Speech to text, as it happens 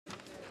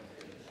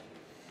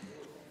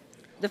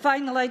The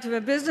final item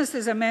of business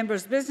is a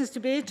member's business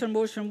debate on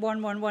motion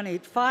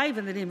 11185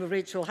 in the name of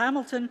Rachael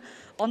Hamilton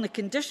on the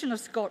condition of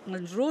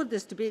Scotland's road.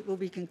 This debate will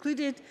be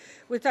concluded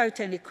without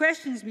any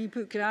questions being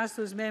put. Can I ask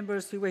those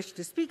members who wish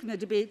to speak in the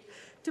debate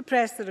to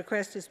press the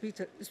request to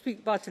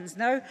speak buttons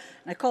now? And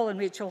I call on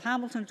Rachael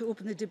Hamilton to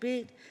open the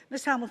debate.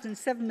 Ms Hamilton,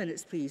 7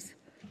 minutes, please.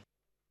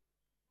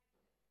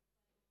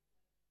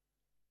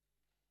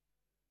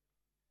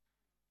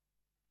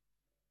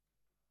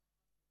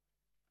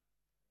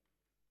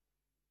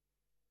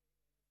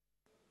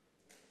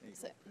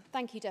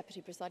 Thank you,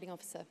 Deputy Presiding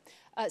Officer.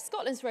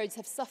 Scotland's roads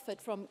have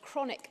suffered from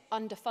chronic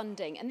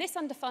underfunding, and this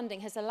underfunding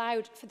has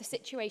allowed for the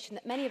situation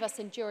that many of us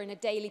endure on a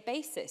daily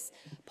basis.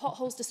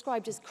 Potholes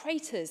described as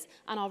craters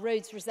and our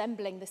roads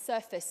resembling the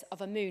surface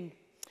of a moon.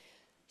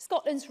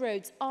 Scotland's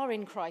roads are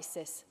in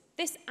crisis.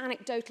 This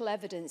anecdotal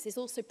evidence is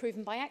also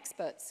proven by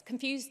experts.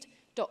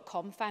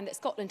 Confused.com found that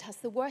Scotland has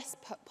the worst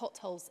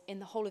potholes in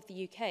the whole of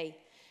the UK.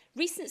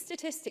 Recent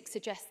statistics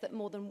suggest that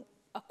more than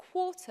a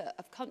quarter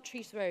of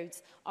country's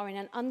roads are in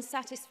an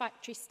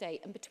unsatisfactory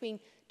state, and between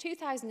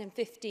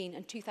 2015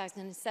 and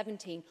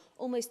 2017,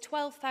 almost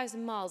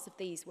 12,000 miles of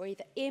these were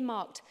either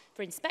earmarked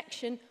for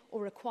inspection or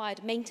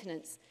required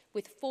maintenance,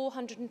 with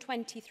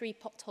 423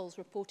 potholes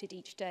reported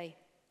each day.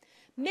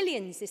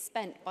 Millions is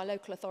spent by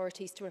local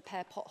authorities to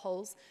repair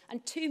potholes,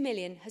 and £2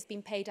 million has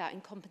been paid out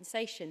in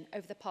compensation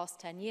over the past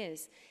 10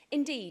 years.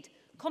 Indeed,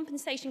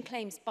 compensation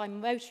claims by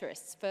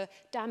motorists for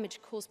damage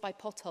caused by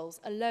potholes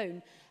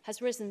alone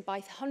has risen by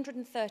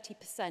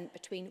 130%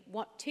 between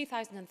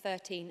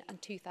 2013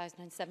 and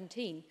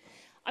 2017.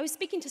 I was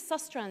speaking to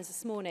Sustrans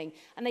this morning,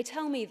 and they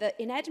tell me that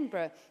in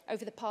Edinburgh,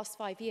 over the past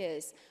 5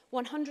 years,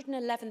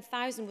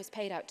 111,000 was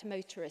paid out to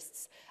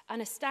motorists,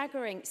 and a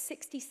staggering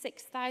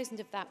 66,000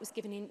 of that was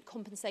given in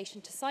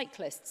compensation to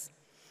cyclists.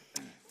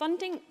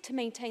 Funding to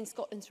maintain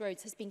Scotland's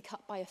roads has been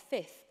cut by a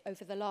fifth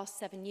over the last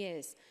 7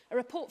 years. A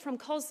report from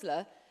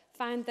COSLA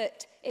found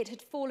that it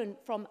had fallen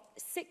from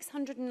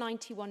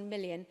 691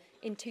 million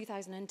in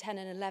 2010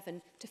 and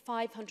 11 to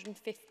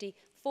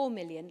 554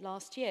 million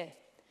last year.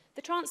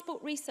 The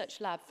Transport Research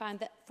Lab found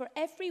that for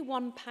every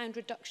 £1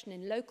 reduction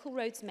in local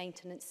roads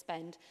maintenance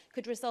spend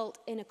could result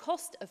in a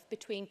cost of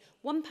between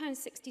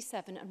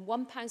 £1.67 and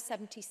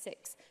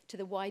 £1.76 to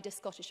the wider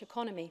Scottish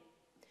economy.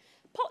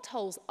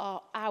 Potholes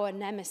are our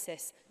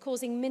nemesis,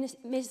 causing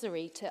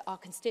misery to our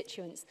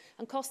constituents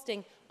and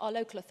costing our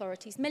local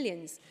authorities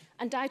millions.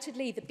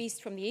 Undoubtedly, the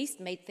beast from the east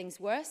made things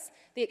worse.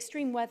 The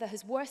extreme weather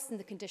has worsened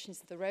the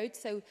conditions of the road,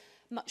 so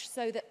much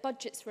so that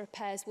budgets for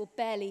repairs will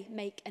barely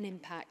make an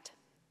impact.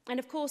 And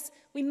of course,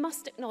 we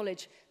must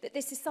acknowledge that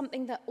this is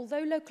something that,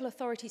 although local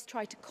authorities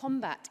try to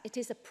combat, it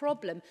is a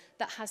problem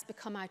that has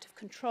become out of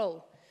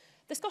control.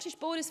 The Scottish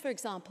Borders, for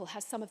example,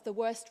 has some of the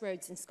worst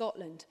roads in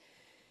Scotland.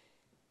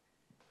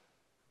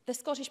 The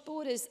Scottish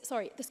Borders,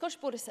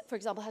 for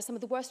example, has some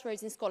of the worst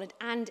roads in Scotland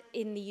and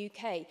in the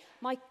UK.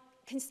 My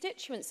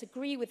constituents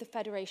agree with the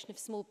Federation of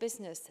Small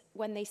Business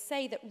when they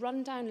say that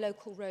rundown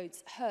local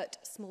roads hurt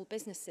small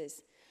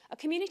businesses. A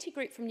community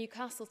group from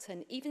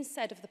Newcastleton even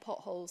said of the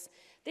potholes,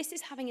 "This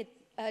is having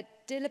a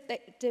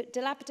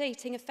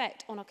dilapidating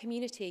effect on our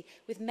community,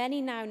 with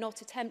many now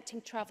not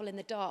attempting travel in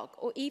the dark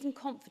or even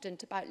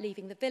confident about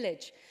leaving the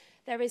village.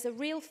 There is a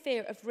real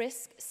fear of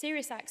risk,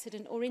 serious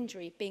accident or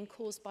injury being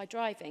caused by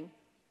driving."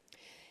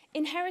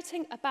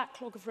 Inheriting a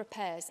backlog of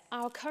repairs,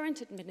 our current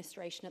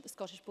administration at the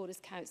Scottish Borders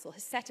Council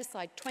has set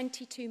aside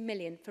 £22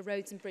 million for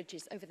roads and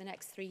bridges over the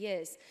next 3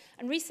 years.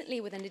 And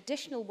recently, with an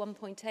additional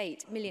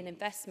 £1.8 million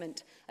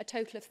investment, a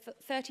total of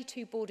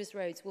 32 Borders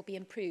roads will be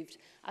improved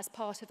as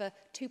part of a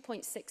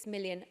 £2.6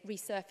 million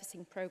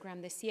resurfacing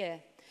programme this year.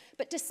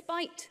 But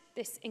despite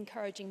this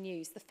encouraging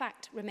news, the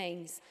fact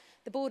remains: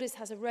 the Borders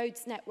has a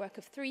roads network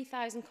of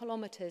 3,000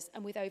 kilometres,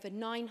 and with over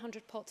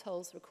 900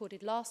 potholes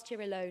recorded last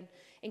year alone,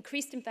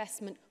 increased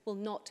investment will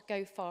not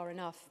go far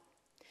enough.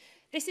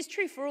 This is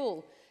true for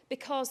all,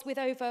 because with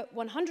over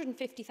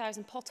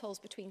 150,000 potholes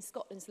between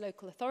Scotland's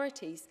local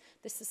authorities,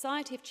 the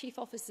Society of Chief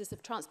Officers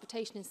of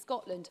Transportation in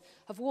Scotland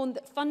have warned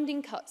that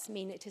funding cuts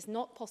mean it is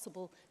not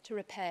possible to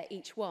repair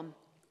each one.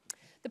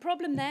 The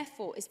problem,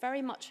 therefore, is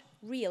very much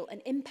real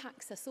and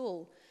impacts us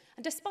all.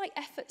 And despite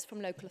efforts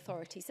from local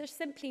authorities, there's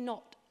simply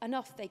not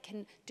enough they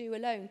can do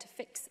alone to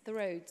fix the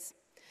roads.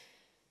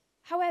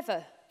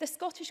 However, the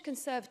Scottish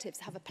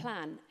Conservatives have a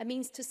plan, a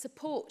means to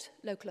support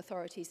local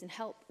authorities and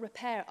help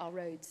repair our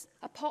roads.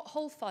 A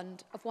pothole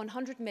fund of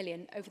 £100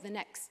 million over the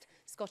next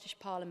Scottish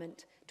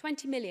Parliament,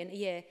 £20 million a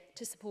year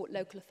to support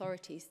local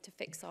authorities to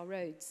fix our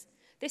roads.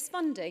 This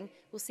funding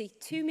will see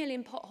 2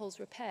 million potholes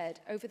repaired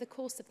over the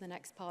course of the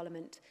next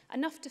Parliament,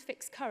 enough to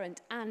fix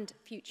current and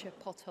future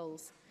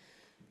potholes.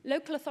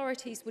 Local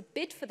authorities would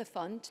bid for the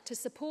fund to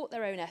support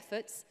their own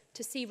efforts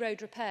to see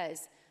road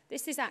repairs.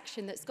 This is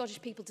action that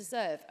Scottish people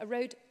deserve, a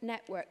road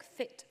network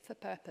fit for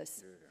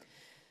purpose.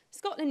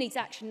 Scotland needs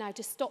action now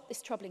to stop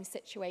this troubling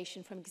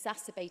situation from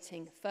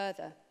exacerbating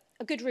further.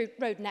 A good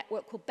road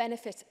network will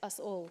benefit us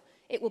all.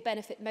 It will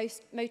benefit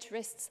most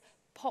motorists,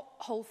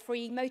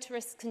 pothole-free.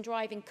 Motorists can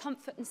drive in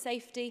comfort and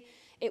safety.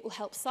 It will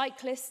help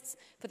cyclists,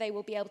 for they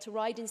will be able to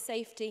ride in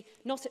safety,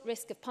 not at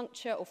risk of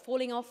puncture or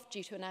falling off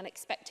due to an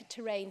unexpected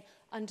terrain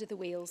under the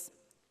wheels.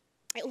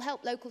 It will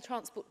help local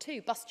transport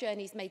too, bus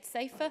journeys made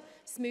safer,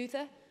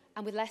 smoother,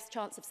 and with less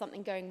chance of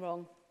something going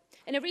wrong.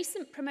 In a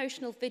recent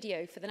promotional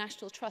video for the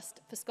National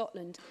Trust for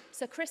Scotland,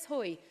 Sir Chris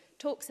Hoy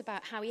talks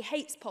about how he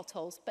hates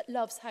potholes but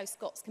loves how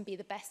Scots can be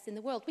the best in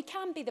the world. We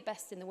can be the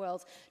best in the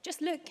world.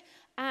 Just look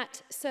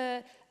at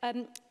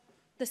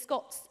the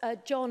Scots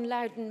John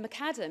Loudon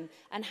McAdam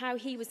and how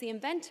he was the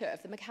inventor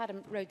of the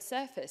Macadam road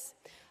surface.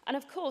 And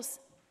of course,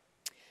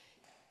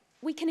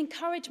 we can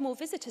encourage more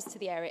visitors to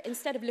the area.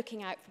 Instead of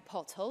looking out for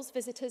potholes,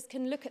 visitors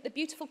can look at the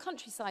beautiful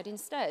countryside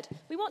instead.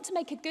 We want to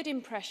make a good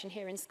impression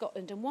here in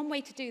Scotland, and one way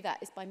to do that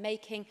is by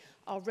making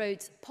our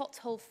roads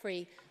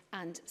pothole-free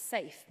and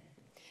safe.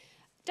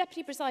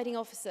 Deputy Presiding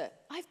Officer,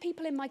 I have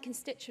people in my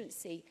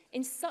constituency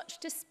in such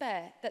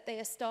despair that they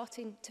are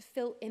starting to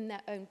fill in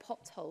their own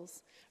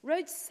potholes.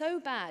 Roads so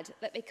bad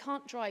that they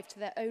can't drive to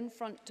their own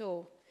front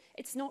door.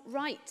 It's not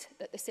right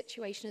that the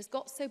situation has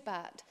got so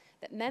bad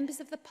that members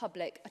of the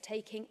public are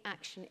taking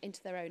action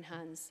into their own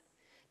hands.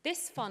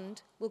 This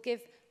fund will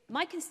give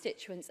my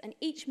constituents and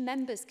each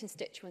member's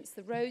constituents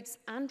the roads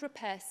and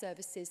repair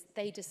services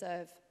they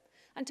deserve.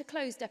 And to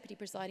close, Deputy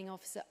Presiding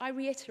Officer, I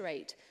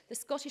reiterate the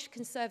Scottish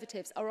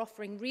Conservatives are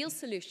offering real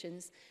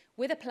solutions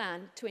with a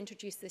plan to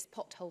introduce this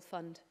pothole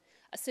fund,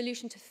 a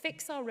solution to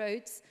fix our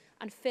roads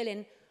and fill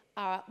in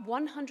our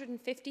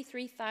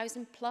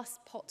 153,000 plus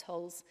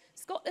potholes.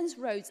 Scotland's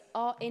roads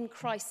are in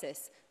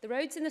crisis. The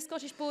roads in the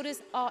Scottish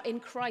borders are in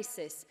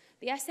crisis.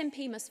 The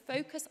SNP must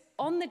focus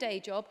on the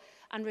day job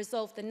and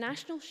resolve the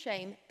national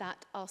shame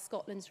that are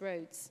Scotland's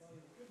roads.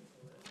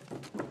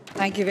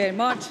 Thank you very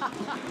much.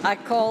 I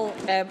call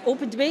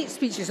open debate,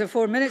 speeches of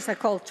 4 minutes. I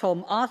call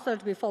Tom Arthur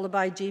to be followed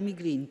by Jamie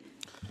Green.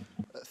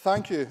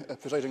 Thank you,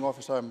 Presiding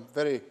Officer. I'm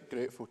very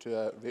grateful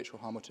to Rachael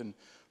Hamilton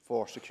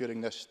for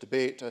securing this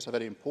debate. It's a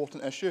very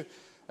important issue.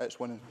 It's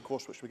one, of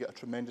course, which we get a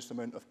tremendous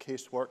amount of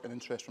casework and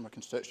interest from our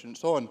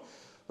constituents on.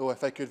 Though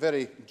if I could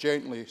very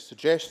gently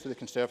suggest to the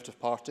Conservative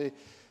Party,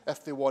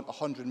 if they want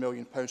 £100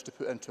 million to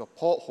put into a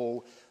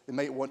pothole, they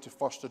might want to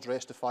first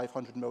address the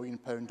 £500 million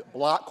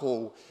black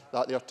hole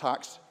that their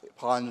tax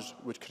plans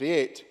would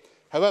create.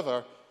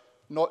 However,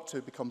 not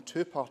to become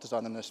too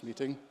partisan in this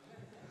meeting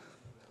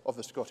of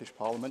the Scottish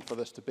Parliament for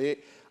this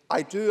debate,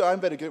 I'm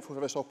very grateful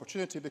for this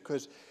opportunity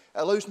because it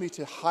allows me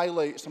to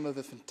highlight some of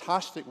the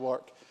fantastic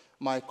work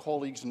my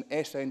colleagues in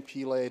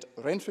SNP-led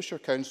Renfrewshire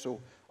Council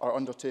are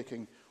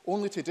undertaking.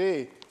 Only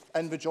today,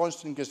 in the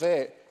Johnston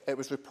Gazette, it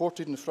was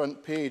reported in the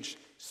front page,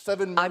 £7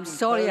 million... I'm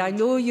sorry, I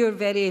know you're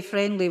very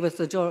friendly with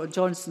the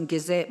Johnston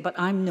Gazette, but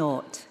I'm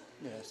not.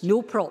 Yes.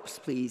 No props,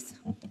 please.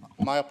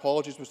 My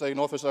apologies, Presiding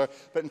Officer,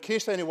 but in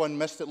case anyone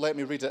missed it, let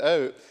me read it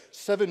out.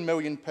 £7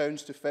 million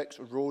to fix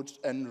roads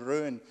in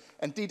ruin.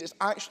 Indeed, it's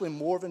actually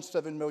more than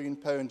 £7 million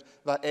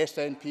that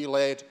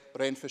SNP-led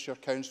Renfrewshire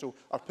Council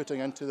are putting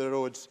into the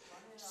roads.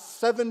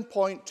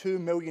 £7.2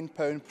 million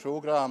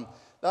programme.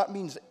 That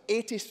means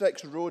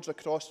 86 roads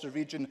across the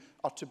region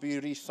are to be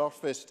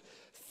resurfaced.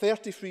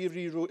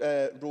 33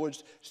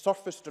 roads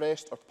surface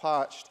dressed or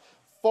patched.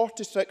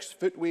 46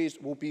 footways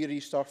will be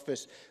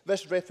resurfaced.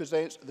 This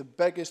represents the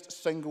biggest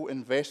single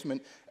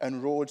investment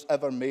in roads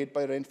ever made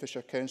by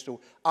Renfrewshire Council,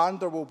 and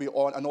there will be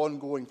an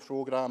ongoing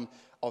programme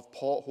of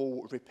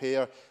pothole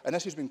repair. And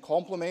this has been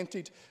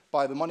complemented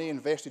by the money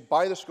invested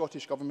by the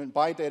Scottish Government,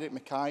 by Derek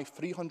Mackay,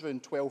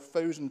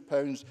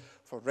 £312,000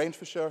 for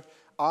Renfrewshire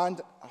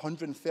and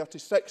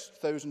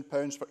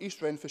 £136,000 for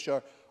East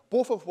Renfrewshire,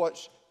 both of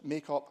which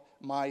make up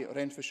my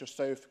Renfrewshire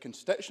South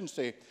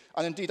constituency.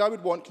 And indeed, I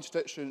would want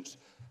constituents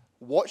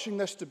watching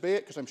this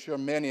debate, because I'm sure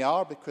many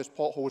are, because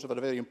potholes are a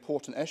very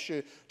important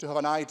issue, to have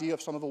an idea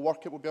of some of the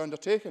work it will be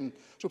undertaken.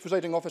 So,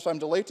 Presiding Officer, I'm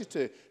delighted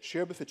to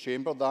share with the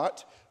Chamber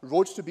that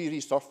roads to be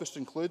resurfaced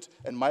include,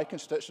 in my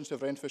constituency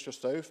of Renfrewshire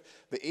South,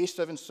 the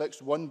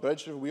A761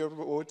 Bridge of Weir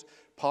Road,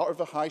 part of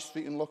the High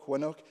Street in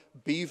Lochwinnock,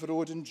 Beeve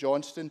Road in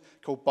Johnston,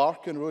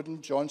 Kilbarchan Road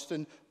in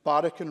Johnston,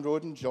 Barracan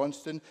Road in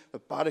Johnston, the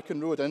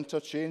Barracan Road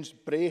Interchange,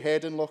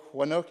 Brayhead in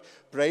Lochwinnock,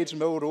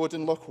 Bridesmill Road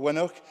in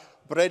Lochwinnock,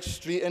 Bridge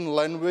Street in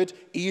Linwood,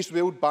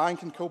 Easfield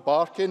Bank in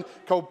Kilbarchan,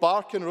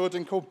 Kilbarchan Road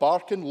in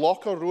Kilbarchan,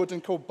 Locker Road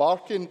in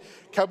Kilbarchan,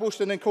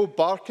 Kibbleston in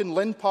Kilbarchan,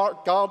 Lynn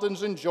Park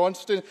Gardens in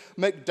Johnston,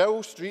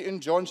 McDowell Street in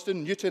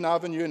Johnston, Newton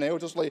Avenue in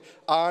Elderslie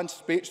and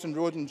Spateston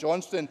Road in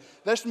Johnston.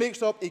 This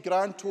makes up a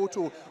grand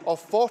total of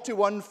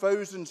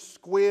 41,000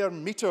 square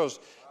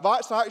metres.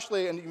 That's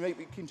actually, and you might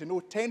be keen to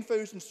know,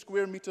 10,000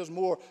 square metres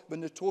more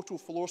than the total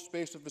floor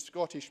space of the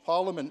Scottish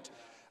Parliament.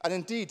 And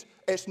indeed,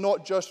 it's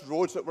not just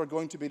roads that we're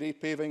going to be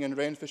repaving in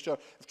Renfrewshire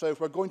South.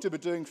 We're going to be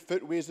doing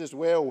footways as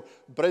well.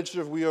 Bridge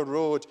of Weir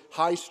Road,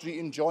 High Street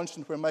in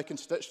Johnston, where my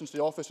constituency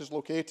office is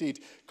located,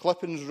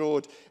 Clippins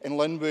Road in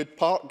Linwood,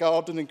 Park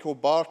Garden in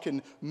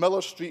Kilbarkin,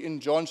 Miller Street in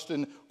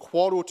Johnston,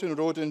 Quarrelton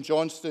Road in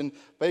Johnston,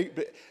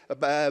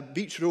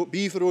 Beach Road,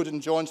 Beaver Road in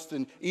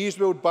Johnston,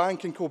 Easfield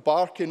Bank in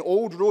Kilbarkin,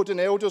 Old Road in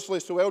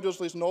Eldersley, so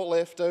Eldersley is not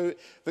left out,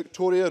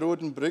 Victoria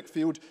Road in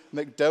Brookfield,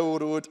 McDowell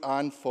Road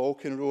and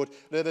Falcon Road.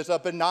 There is a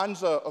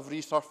bonanza of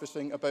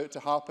resurfacing about to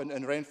happen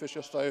in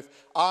Renfrewshire South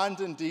and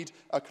indeed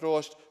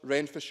across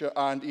Renfrewshire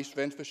and East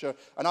Renfrewshire.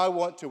 And I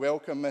want to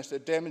welcome this.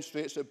 It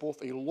demonstrates at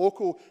both a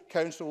local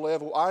council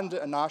level and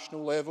at a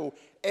national level,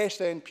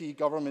 SNP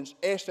governments,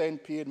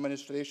 SNP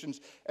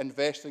administrations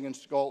investing in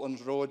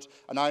Scotland's roads.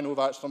 And I know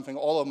that's something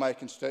all of my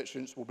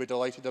constituents will be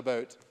delighted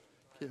about.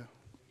 Thank you.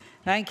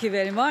 Thank you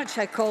very much.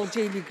 I call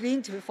Jamie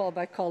Green to be followed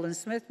by Colin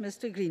Smith.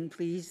 Mr. Green,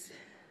 please.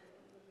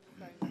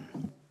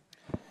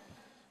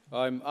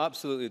 I'm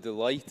absolutely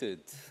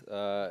delighted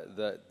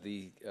that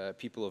the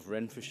people of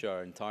Renfrewshire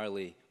are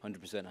entirely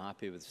 100%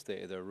 happy with the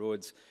state of their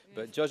roads.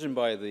 But judging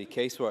by the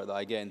casework that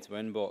I get into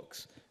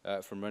inbox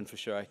from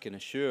Renfrewshire, I can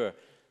assure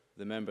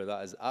the member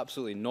that is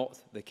absolutely not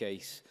the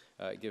case,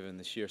 given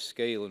the sheer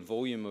scale and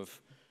volume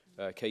of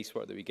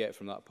casework that we get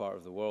from that part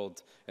of the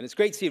world. And it's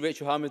great to see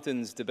Rachael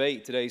Hamilton's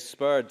debate today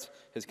spurred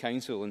his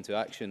council into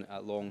action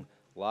at long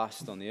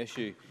last on the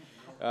issue.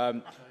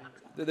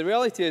 The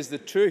reality is the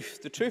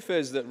truth. The truth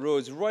is that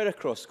roads right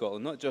across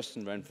Scotland, not just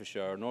in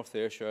Renfrewshire or North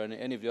Ayrshire and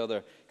any of the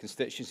other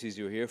constituencies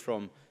you'll hear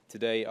from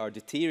today, are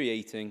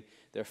deteriorating.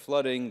 They're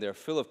flooding, they're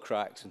full of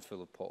cracks and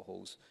full of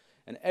potholes.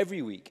 And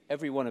every week,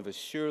 every one of us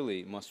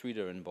surely must read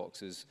our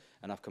inboxes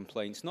and have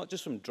complaints, not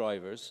just from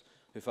drivers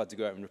who've had to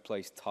go out and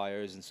replace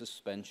tyres and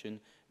suspension,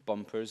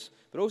 bumpers,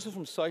 but also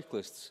from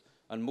cyclists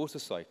and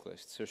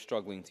motorcyclists who are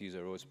struggling to use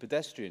our roads,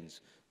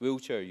 pedestrians,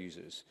 wheelchair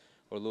users,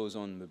 or those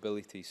on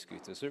mobility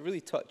scooters. So it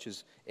really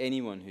touches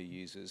anyone who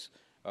uses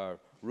our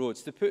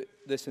roads. To put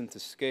this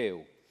into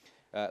scale,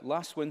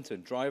 last winter,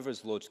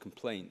 drivers lodged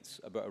complaints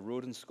about a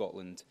road in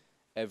Scotland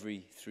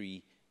every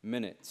 3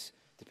 minutes.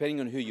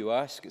 Depending on who you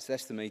ask, it's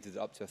estimated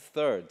that up to a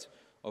third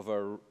of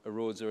our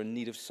roads are in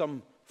need of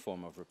some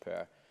form of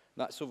repair.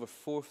 That's over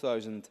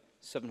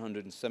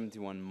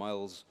 4,771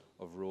 miles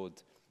of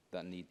road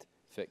that need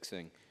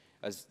fixing.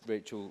 As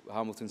Rachael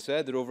Hamilton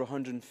said, there are over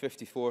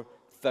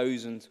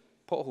 154,000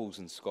 potholes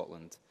in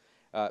Scotland.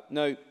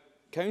 Now,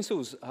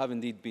 councils have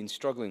indeed been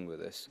struggling with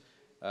this.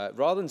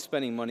 Rather than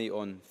spending money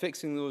on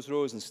fixing those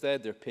roads,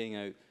 instead they're paying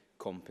out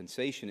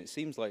compensation. It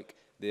seems like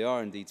they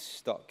are indeed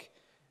stuck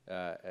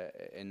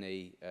in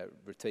a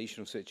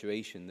rotational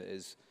situation that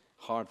is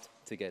hard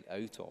to get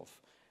out of.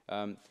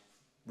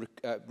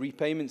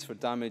 Repayments for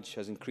damage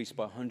has increased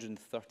by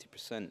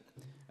 130%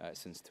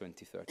 since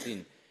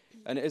 2013.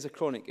 And it is a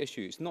chronic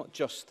issue. It's not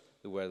just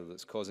the weather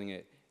that's causing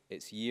it.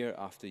 It's year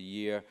after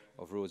year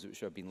of roads which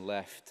have been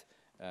left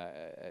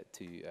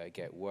to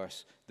get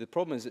worse. The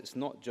problem is it's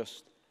not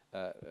just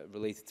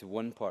related to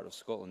one part of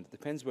Scotland. It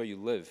depends where you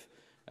live.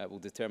 Will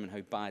determine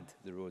how bad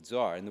the roads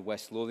are. In the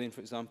West Lothian,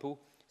 for example,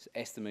 it's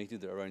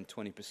estimated that around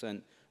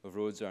 20% of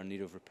roads are in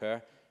need of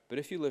repair. But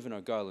if you live in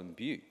Argyll and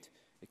Bute,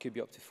 it could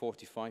be up to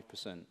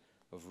 45%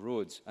 of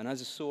roads. And as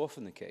is so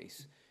often the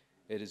case,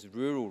 it is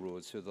rural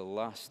roads who are the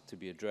last to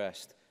be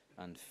addressed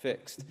and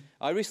fixed.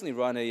 I recently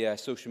ran a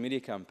social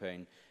media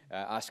campaign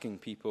asking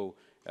people,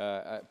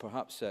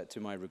 perhaps to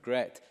my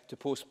regret, to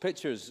post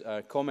pictures,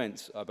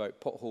 comments about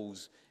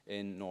potholes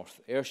in North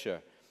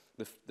Ayrshire.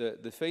 The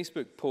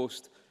Facebook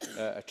post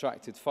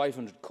attracted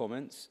 500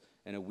 comments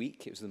in a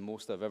week. It was the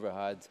most I've ever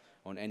had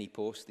on any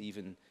post,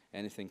 even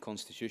anything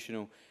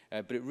constitutional.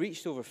 But it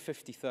reached over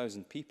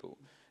 50,000 people.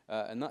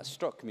 And that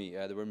struck me.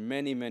 There were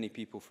many, many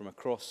people from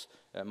across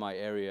my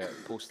area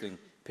posting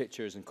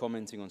pictures and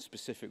commenting on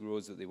specific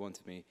roads that they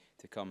wanted me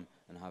to come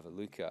and have a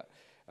look at.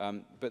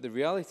 But the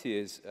reality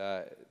is,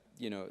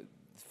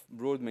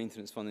 road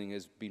maintenance funding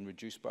has been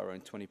reduced by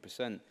around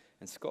 20%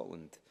 in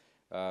Scotland.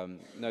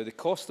 Now, the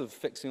cost of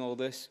fixing all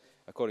this,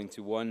 according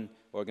to one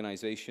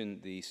organisation,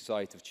 the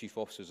Society of Chief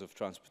Officers of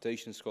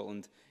Transportation in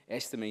Scotland,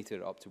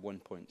 estimated up to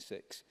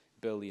 £1.6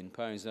 billion.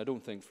 And I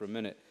don't think for a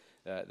minute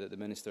that the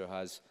Minister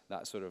has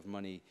that sort of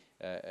money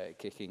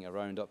kicking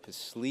around up his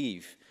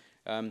sleeve.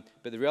 But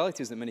the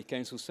reality is that many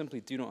councils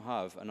simply do not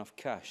have enough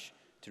cash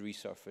to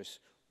resurface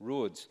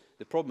roads.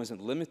 The problem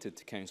isn't limited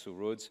to council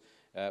roads.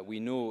 We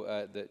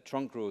know that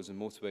trunk roads and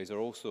motorways are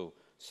also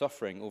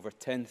suffering. Over a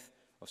tenth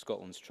of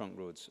Scotland's trunk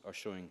roads are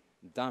showing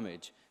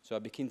damage. So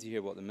I'd be keen to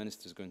hear what the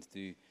Minister is going to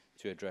do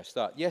to address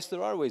that. Yes,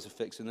 there are ways of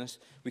fixing this.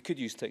 We could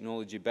use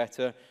technology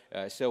better.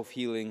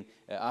 Self-healing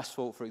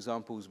asphalt, for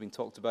example, has been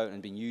talked about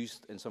and been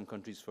used in some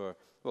countries for,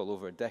 well,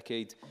 over a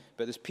decade.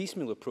 But this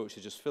piecemeal approach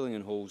to just filling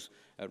in holes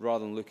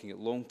rather than looking at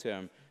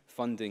long-term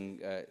funding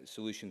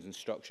solutions and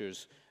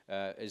structures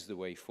is the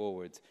way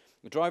forward.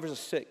 The drivers are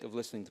sick of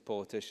listening to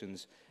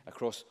politicians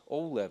across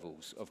all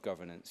levels of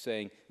governance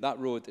saying, that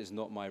road is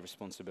not my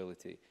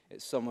responsibility,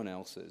 it's someone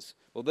else's.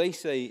 Well, they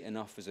say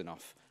enough is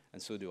enough.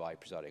 and so do I,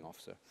 Presiding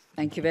Officer.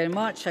 Thank you very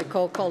much. I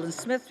call Colin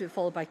Smith, to be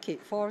followed by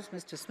Kate Forbes.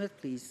 Mr Smith,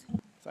 please.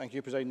 Thank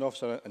you, Presiding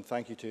Officer, and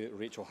thank you to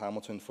Rachael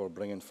Hamilton for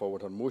bringing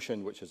forward her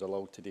motion, which has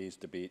allowed today's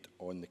debate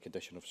on the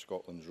condition of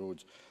Scotland's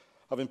roads.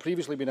 Having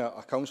previously been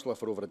a councillor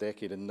for over a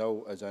decade and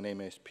now as an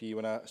MSP,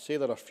 when I say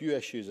there are few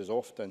issues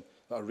that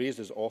are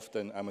raised as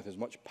often and with as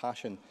much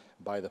passion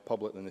by the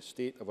public than the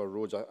state of our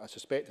roads, I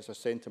suspect it's a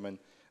sentiment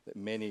that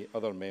many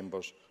other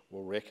members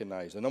will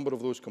recognise. The number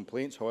of those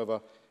complaints, however,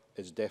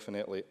 is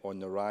definitely on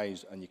the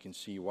rise, and you can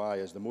see why.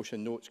 As the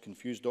motion notes,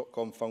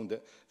 Confused.com found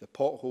that the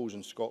potholes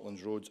in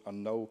Scotland's roads are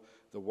now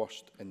the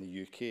worst in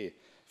the UK.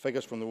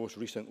 Figures from the most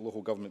recent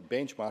local government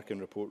benchmarking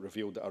report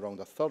revealed that around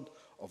a third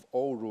of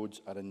all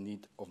roads are in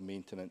need of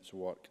maintenance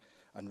work.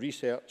 And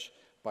research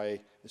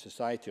by the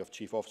Society of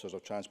Chief Officers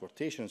of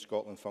Transportation in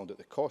Scotland found that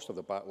the cost of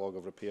the backlog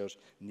of repairs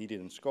needed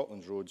in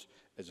Scotland's roads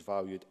is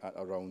valued at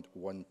around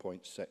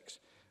 £1.6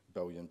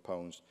 billion.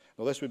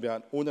 Now, this would be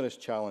an onerous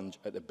challenge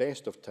at the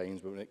best of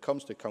times, but when it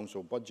comes to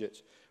council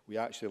budgets, we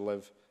actually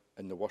live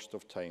in the worst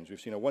of times.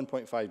 We've seen a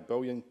 £1.5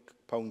 billion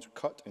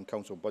cut in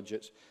council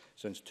budgets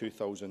since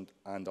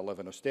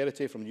 2011.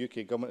 Austerity from the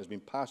UK government has been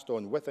passed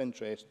on with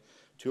interest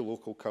to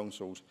local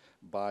councils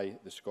by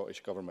the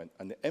Scottish Government,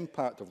 and the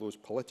impact of those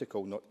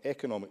political, not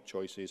economic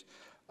choices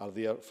are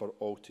there for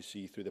all to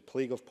see through the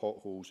plague of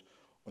potholes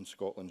on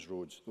Scotland's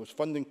roads. Those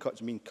funding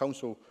cuts mean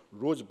council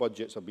roads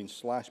budgets have been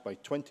slashed by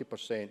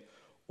 20%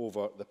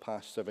 over the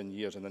past 7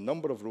 years, and the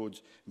number of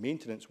roads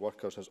maintenance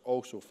workers has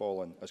also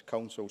fallen as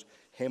councils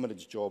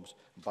hemorrhage jobs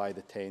by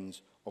the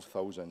tens of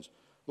thousands.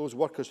 Those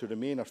workers who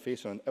remain are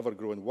facing an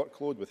ever-growing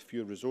workload with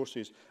fewer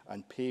resources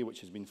and pay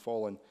which has been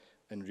falling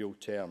in real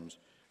terms.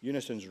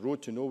 Unison's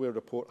Road to Nowhere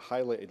report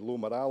highlighted low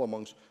morale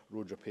amongst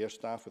road repair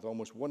staff, with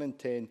almost 1 in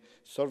 10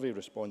 survey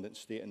respondents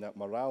stating that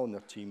morale in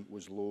their team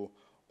was low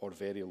or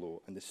very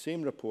low. And the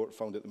same report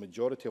found that the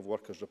majority of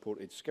workers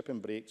reported skipping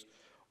breaks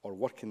or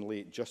working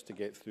late just to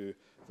get through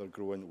their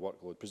growing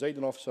workload.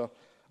 Presiding Officer,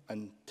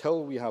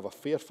 until we have a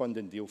fair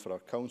funding deal for our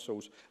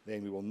councils,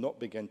 then we will not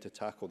begin to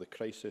tackle the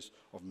crisis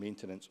of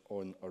maintenance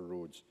on our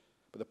roads.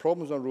 But the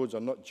problems on roads are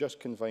not just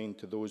confined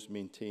to those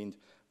maintained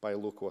by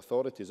local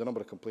authorities. The number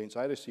of complaints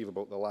I receive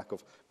about the lack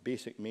of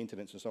basic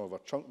maintenance in some of our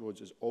trunk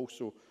roads is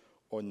also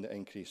on the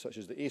increase, such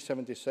as the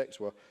A76,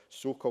 where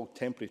so-called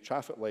temporary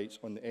traffic lights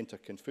on the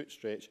Enter-Kinfoot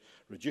stretch,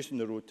 reducing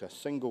the road to a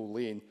single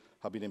lane,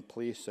 have been in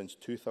place since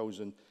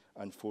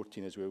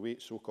 2014 as we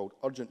await so-called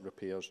urgent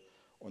repairs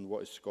on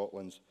what is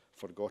Scotland's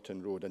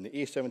forgotten road. And the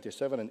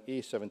A77 and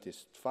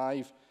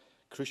A75,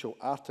 crucial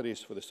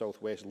arteries for the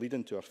South West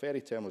leading to our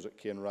ferry terminals at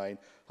Cairnryan,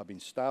 have been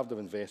starved of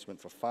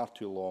investment for far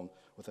too long,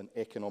 with an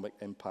economic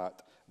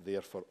impact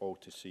there for all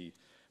to see.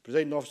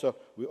 Presiding Officer,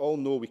 we all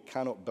know we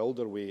cannot build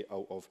our way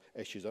out of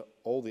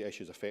all the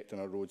issues affecting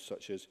our roads,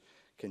 such as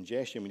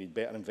congestion. We need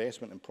better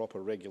investment and proper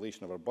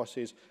regulation of our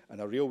buses,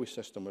 and a railway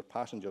system where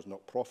passengers,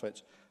 not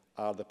profits,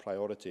 are the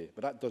priority.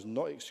 But that does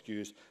not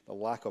excuse the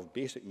lack of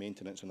basic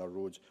maintenance on our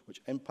roads,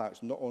 which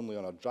impacts not only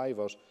on our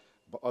drivers,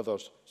 but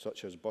others,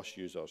 such as bus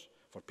users.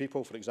 For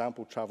people, for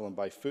example, travelling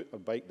by foot or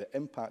bike, the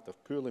impact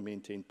of poorly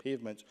maintained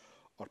pavements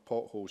or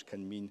potholes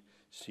can mean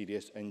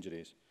serious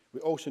injuries. We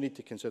also need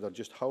to consider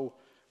just how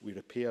we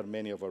repair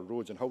many of our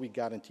roads and how we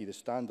guarantee the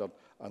standard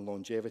and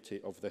longevity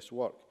of this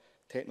work.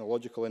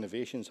 Technological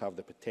innovations have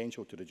the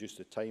potential to reduce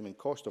the time and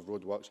cost of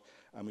roadworks,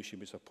 and we should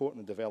be supporting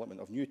the development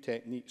of new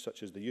techniques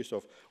such as the use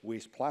of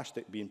waste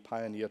plastic being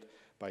pioneered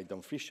by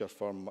Dumfriesshire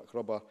firm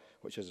McRubber,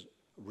 which has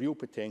real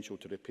potential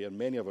to repair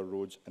many of our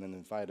roads in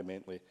an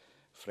environmentally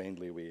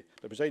friendly way.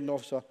 But, Presiding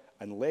Officer,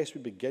 unless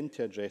we begin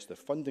to address the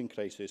funding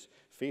crisis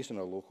facing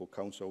our local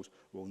councils,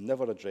 we'll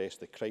never address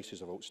the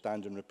crisis of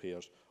outstanding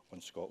repairs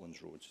on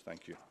Scotland's roads.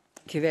 Thank you.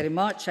 Thank you very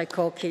much. I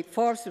call Kate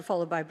Forbes,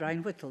 followed by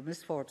Brian Whittle.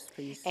 Ms Forbes,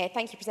 please.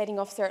 Thank you, Presiding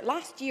Officer.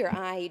 Last year,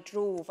 I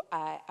drove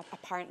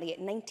apparently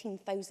at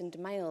 19,000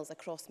 miles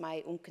across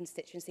my own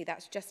constituency.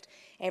 That's just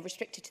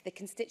restricted to the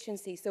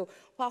constituency. So,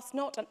 whilst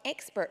not an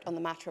expert on the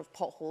matter of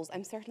potholes,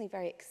 I'm certainly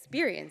very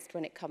experienced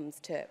when it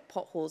comes to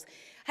potholes.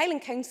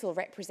 Highland Council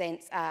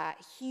represents a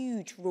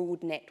huge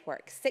road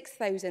network,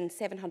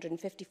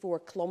 6,754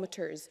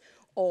 kilometres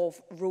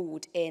of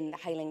road in the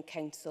Highland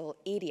Council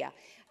area.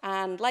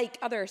 And like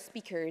other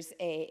speakers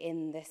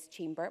in this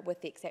chamber,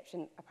 with the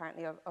exception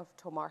apparently of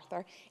Tom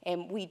Arthur,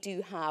 we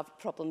do have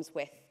problems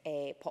with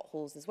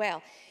potholes as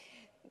well.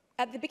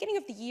 At the beginning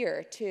of the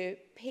year, to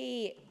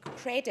pay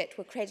credit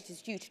where credit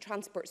is due to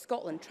Transport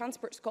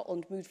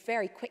Scotland moved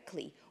very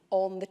quickly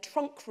on the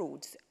trunk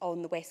roads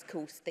on the West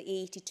Coast, the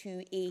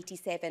A82,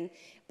 A87,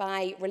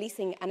 by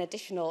releasing an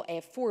additional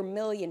 £4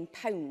 million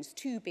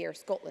to Bear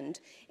Scotland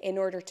in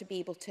order to be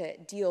able to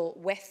deal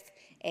with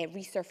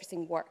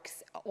resurfacing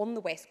works on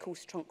the West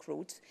Coast trunk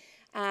roads,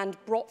 and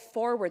brought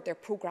forward their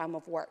programme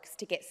of works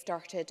to get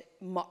started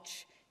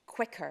much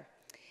quicker.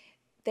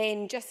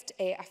 Then just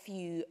a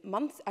few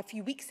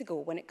weeks ago,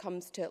 when it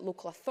comes to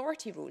local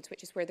authority roads,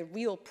 which is where the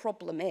real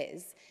problem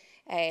is,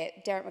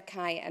 Derek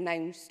Mackay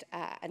announced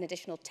an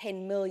additional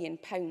 £10 million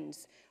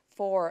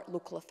for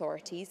local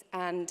authorities,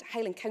 and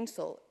Highland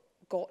Council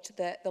got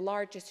the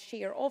largest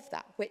share of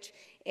that, which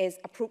is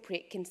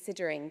appropriate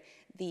considering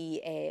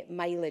the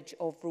mileage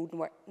of road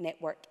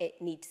network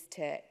it needs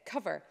to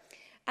cover.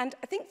 And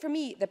I think for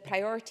me, the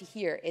priority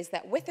here is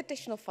that with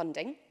additional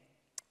funding,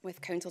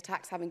 with council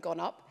tax having gone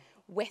up,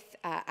 with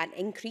an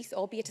increase,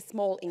 albeit a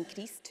small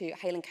increase, to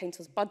Highland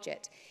Council's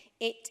budget,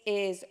 it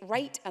is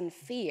right and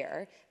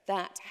fair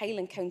that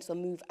Highland Council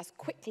move as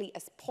quickly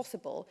as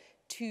possible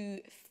to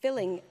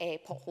filling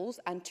potholes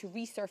and to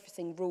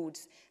resurfacing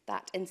roads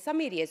that in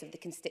some areas of the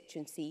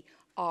constituency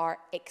are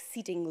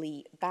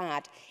exceedingly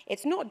bad.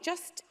 It's not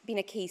just been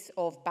a case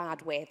of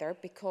bad weather,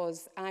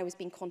 because I was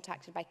being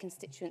contacted by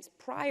constituents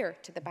prior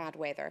to the bad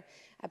weather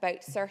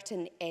about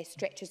certain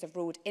stretches of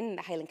road in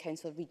the Highland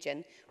Council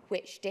region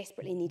which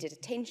desperately needed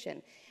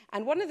attention.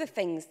 And one of the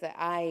things that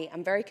I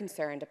am very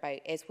concerned about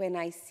is when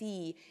I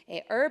see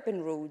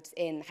urban roads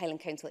in the Highland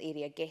Council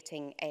area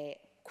getting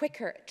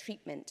quicker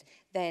treatment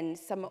than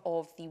some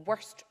of the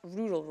worst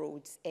rural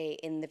roads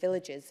in the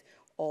villages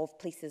of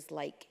places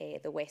like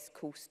the west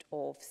coast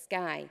of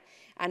Skye.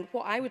 And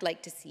what I would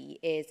like to see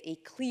is a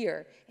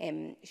clear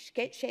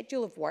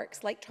schedule of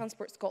works like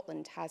Transport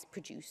Scotland has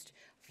produced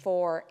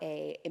for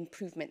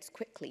improvements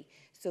quickly,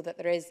 so that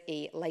there is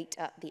a light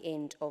at the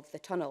end of the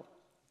tunnel.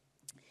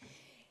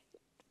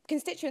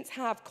 Constituents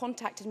have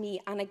contacted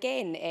me, and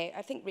again,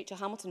 I think Rachael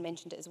Hamilton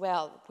mentioned it as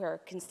well, where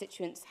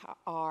constituents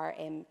are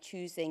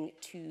choosing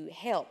to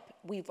help.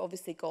 We've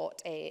obviously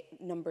got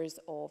numbers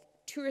of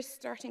tourists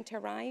starting to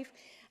arrive,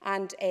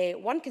 and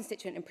one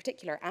constituent in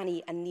particular,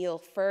 Annie and Neil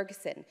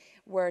Ferguson,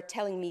 were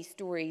telling me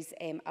stories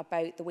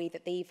about the way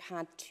that they've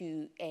had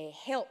to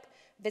help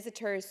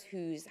visitors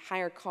whose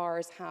hire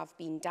cars have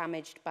been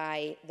damaged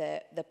by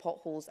the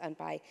potholes and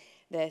by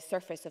the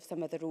surface of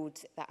some of the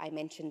roads that I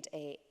mentioned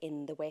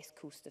in the west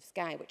coast of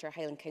Skye, which are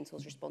Highland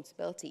Council's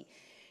responsibility.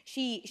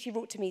 She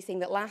wrote to me saying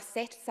that last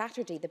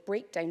Saturday, the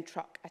breakdown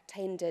truck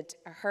attended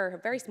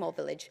her very small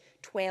village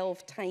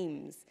 12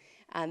 times,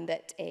 and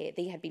that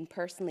they had been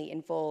personally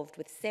involved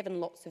with 7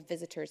 lots of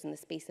visitors in the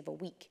space of a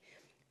week,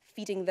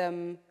 feeding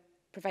them,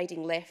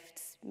 providing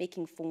lifts,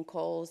 making phone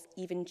calls,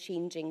 even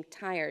changing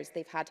tyres.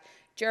 They've had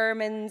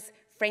Germans,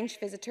 French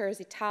visitors,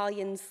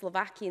 Italians,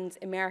 Slovakians,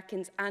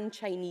 Americans and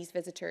Chinese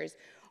visitors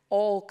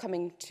all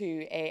coming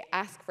to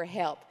ask for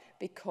help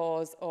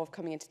because of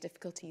coming into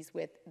difficulties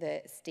with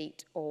the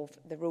state of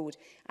the road.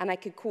 And I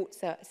could quote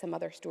some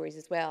other stories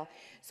as well.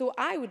 So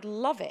I would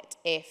love it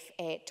if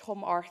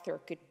Tom Arthur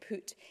could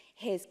put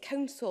his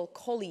council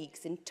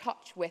colleagues in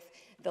touch with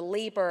the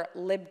Labour,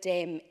 Lib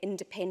Dem,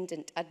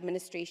 independent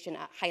administration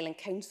at Highland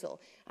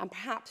Council, and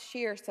perhaps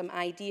share some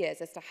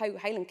ideas as to how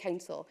Highland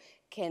Council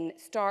can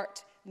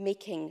start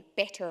making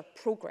better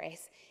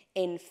progress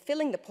in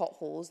filling the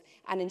potholes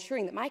and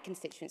ensuring that my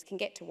constituents can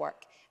get to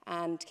work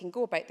and can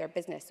go about their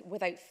business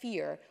without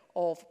fear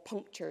of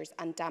punctures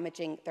and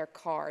damaging their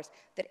cars.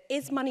 There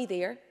is money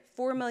there,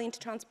 4 million to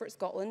Transport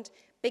Scotland,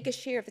 biggest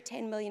share of the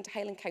 10 million to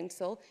Highland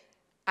Council,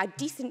 a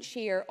decent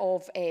share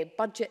of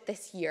budget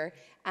this year,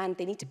 and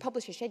they need to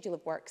publish a schedule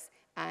of works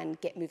and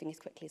get moving as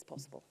quickly as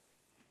possible.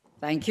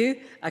 Thank you.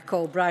 I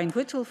call Brian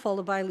Whittle,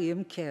 followed by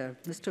Liam Kerr.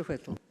 Mr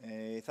Whittle.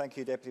 Thank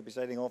you, Deputy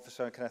Presiding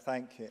Officer. Can I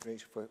thank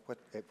Rachel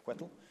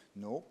Whittle?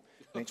 No.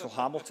 Rachel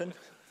Hamilton?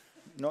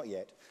 Not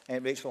yet.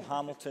 Rachel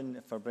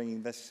Hamilton for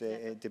bringing this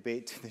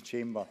debate to the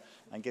Chamber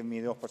and giving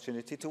me the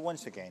opportunity to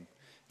once again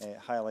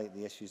highlight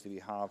the issues that we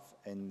have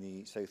in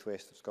the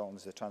southwest of Scotland.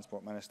 As the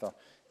Transport Minister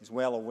is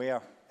well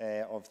aware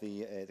of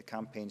the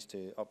campaigns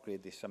to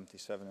upgrade the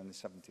 77 and the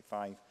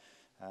 75.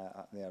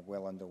 They are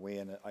well underway,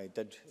 and I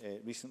did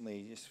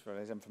recently, just for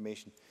his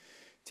information,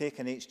 take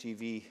an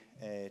HGV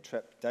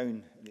trip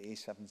down the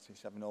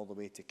A77 all the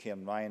way to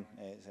Cairnryan.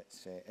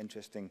 It's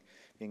interesting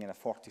being in a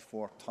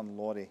 44-tonne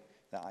lorry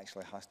that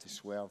actually has to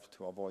swerve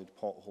to avoid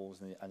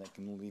potholes, and it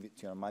can leave it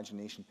to your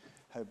imagination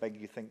how big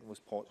you think those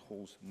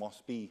potholes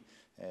must be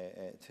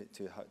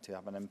to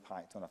have an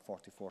impact on a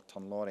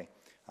 44-tonne lorry.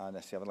 And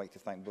I would like to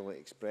thank Bullet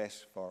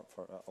Express for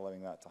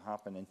allowing that to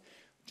happen. And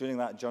during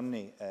that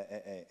journey,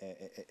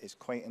 it's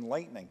quite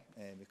enlightening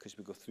because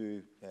we go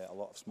through a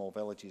lot of small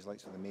villages like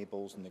the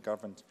Mabels and the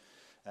Girvans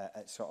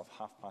at sort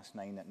of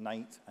 9:30 at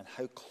night, and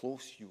how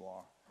close you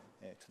are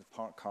to the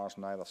parked cars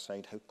on either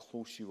side, how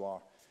close you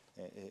are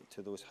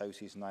to those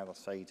houses on either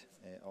side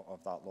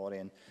of that lorry.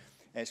 And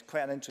it's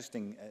quite an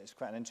interesting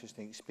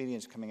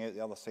experience coming out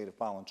the other side of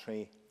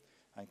Ballantrae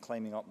and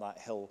climbing up that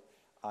hill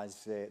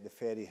as the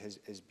ferry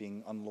is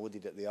being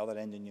unloaded at the other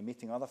end, and you're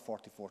meeting other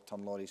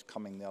 44-tonne lorries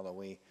coming the other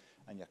way,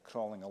 and you're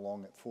crawling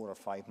along at 4 or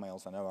 5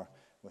 miles an hour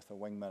with the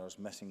wing mirrors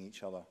missing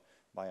each other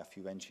by a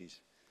few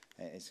inches.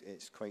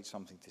 It's quite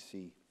something to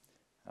see.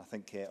 I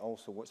think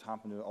also what's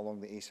happened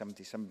along the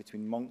A77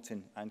 between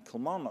Moncton and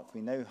Kilmarnock,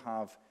 we now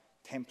have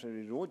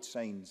temporary road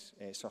signs,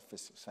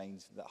 surface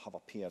signs that have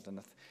appeared.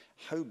 And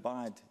how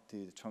bad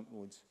do the trunk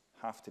roads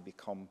have to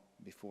become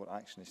before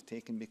action is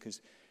taken?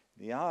 Because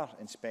they are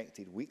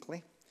inspected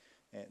weekly.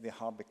 They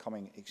are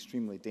becoming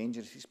extremely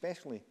dangerous,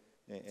 especially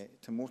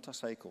to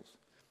motorcycles.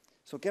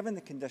 So given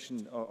the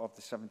condition of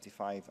the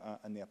 75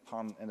 and the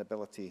apparent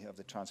inability of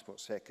the Transport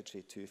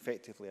Secretary to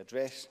effectively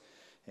address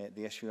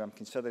the issue, I'm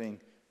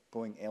considering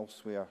going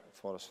elsewhere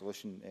for a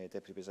solution,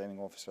 Deputy Presiding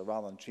Officer.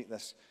 Rather than treat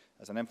this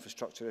as an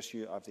infrastructure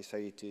issue, I've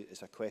decided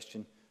it's a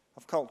question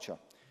of culture.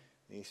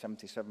 The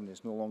A77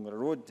 is no longer a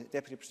road,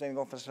 Deputy Presiding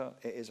Officer,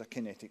 it is a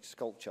kinetic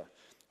sculpture,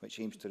 which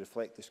aims to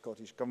reflect the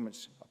Scottish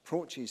Government's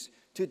approaches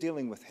to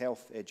dealing with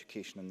health,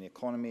 education and the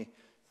economy,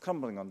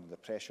 crumbling under the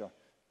pressure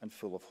and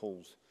full of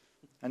holes.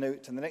 And now,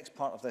 to the next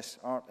part of this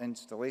art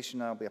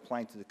installation, I'll be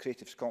applying to the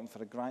Creative Scotland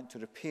for a grant to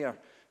repair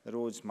the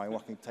roads. My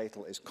working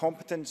title is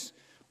Competence,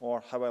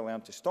 or How I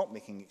Learned to Stop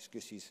Making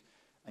Excuses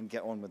and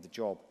Get On With the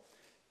Job.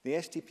 The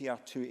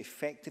STPR2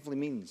 effectively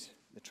means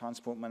the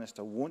Transport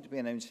Minister won't be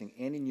announcing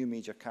any new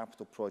major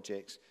capital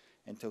projects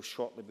until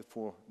shortly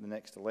before the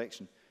next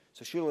election.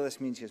 So surely this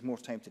means he has more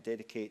time to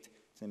dedicate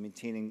to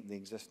maintaining the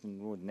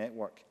existing road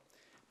network.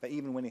 But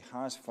even when he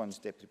has funds,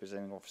 Deputy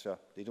Presiding Officer,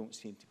 they don't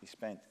seem to be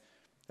spent.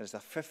 There's a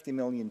 £50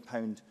 million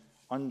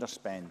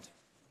underspend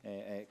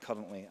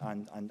currently,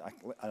 and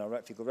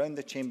if you go around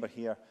the chamber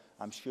here,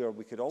 I'm sure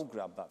we could all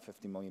grab that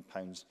 £50 million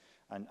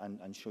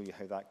and show you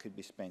how that could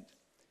be spent.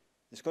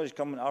 The Scottish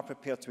Government are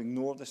prepared to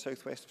ignore the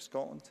southwest of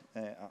Scotland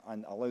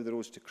and allow the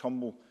roads to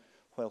crumble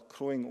while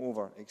crowing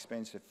over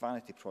expensive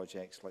vanity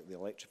projects like the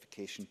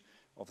electrification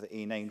of the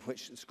A9,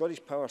 which the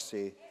Scottish Power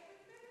say,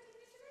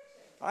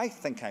 I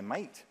think I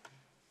might.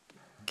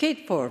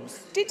 Kate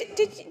Forbes. Did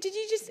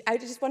you just, I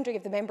was just wondering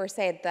if the member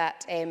said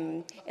that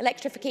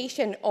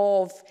electrification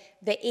of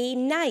the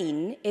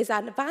A9 is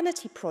a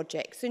vanity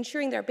project, so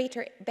ensuring there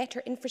are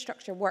better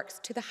infrastructure works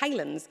to the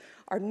Highlands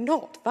are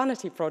not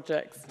vanity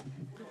projects.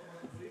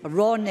 A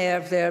raw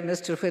nerve there,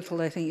 Mr Whittle,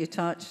 I think you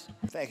touched.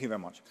 Thank you very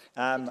much.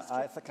 Can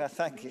I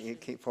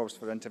thank Kate Forbes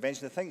for her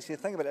intervention? The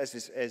thing about it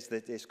is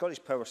that the Scottish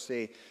Power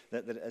say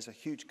that there is a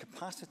huge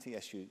capacity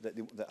issue that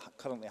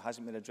currently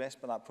hasn't been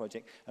addressed by that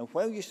project. And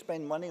while you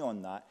spend money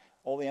on that,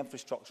 all the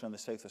infrastructure in the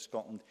south of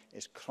Scotland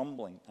is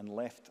crumbling and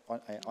left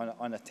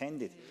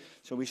unattended.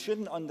 So we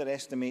shouldn't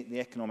underestimate the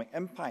economic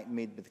impact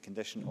made by the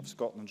condition of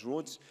Scotland's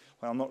roads.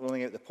 While I'm not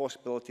ruling out the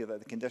possibility that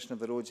the condition of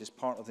the roads is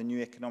part of the new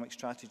economic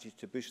strategy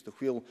to boost the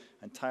wheel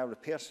and tyre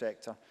repair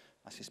sector,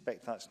 I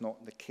suspect that's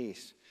not the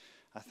case.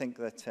 I think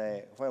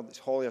that while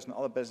it's hauliers and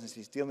other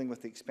businesses dealing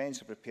with the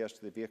expensive repairs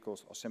to the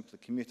vehicles or simply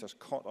commuters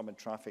caught up in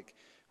traffic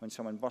when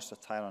someone bursts a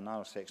tyre on a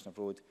narrow section of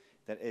road,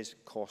 there is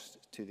cost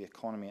to the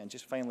economy. And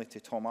just finally to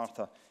Tom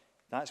Arthur,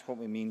 that's what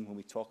we mean when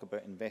we talk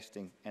about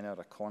investing in our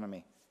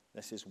economy.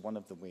 This is one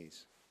of the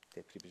ways,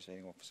 Deputy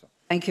Presiding Officer.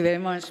 Thank you very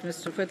much,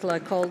 Mr Whittle. I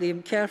call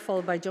Liam Kerr,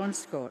 followed by John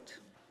Scott.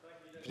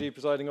 Deputy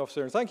Presiding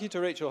Officer, and thank you to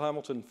Rachael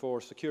Hamilton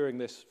for securing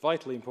this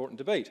vitally important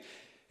debate.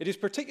 It is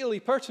particularly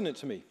pertinent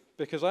to me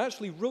because I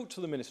actually wrote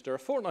to the Minister a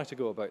fortnight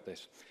ago about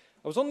this.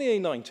 I was on the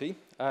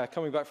A90,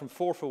 coming back from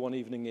Forfar one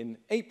evening in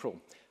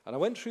April, and I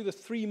went through the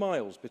 3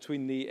 miles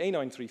between the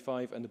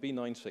A935 and the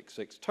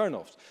B966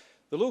 turnoffs.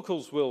 The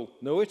locals will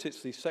know it.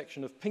 It's the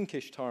section of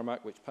pinkish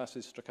tarmac which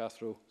passes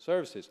Stracathro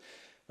services.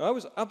 Now, I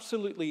was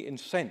absolutely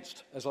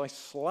incensed as I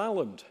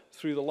slallomed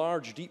through the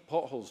large, deep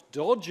potholes,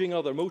 dodging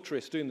other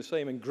motorists doing the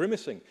same and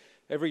grimacing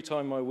every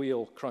time my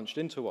wheel crunched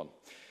into one.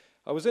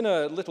 I was in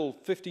a little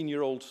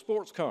 15-year-old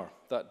sports car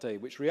that day,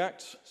 which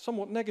reacts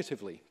somewhat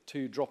negatively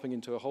to dropping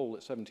into a hole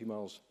at 70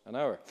 miles an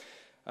hour.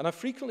 And I've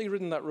frequently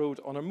ridden that road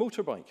on a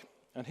motorbike,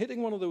 and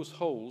hitting one of those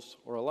holes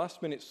or a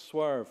last-minute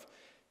swerve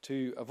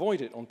to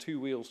avoid it on 2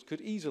 wheels could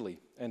easily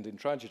end in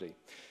tragedy.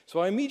 So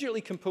I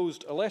immediately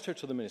composed a letter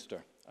to the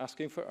Minister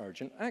asking for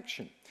urgent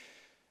action.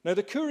 Now,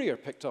 the Courier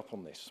picked up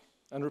on this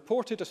and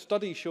reported a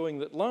study showing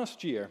that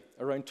last year,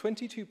 around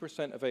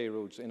 22% of A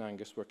roads in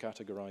Angus were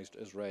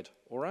categorised as red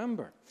or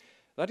amber.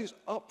 That is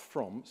up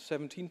from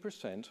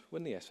 17%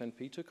 when the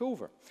SNP took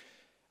over.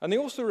 And they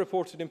also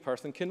reported in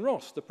Perth and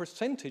Kinross, the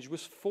percentage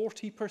was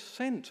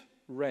 40%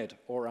 red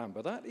or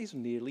amber. That is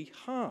nearly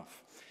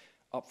half,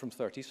 up from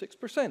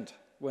 36%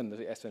 when the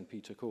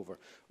SNP took over.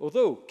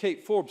 Although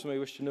Kate Forbes may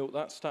wish to note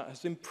that stat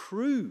has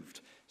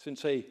improved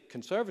since a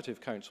Conservative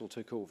council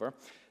took over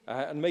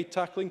and made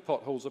tackling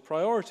potholes a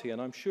priority,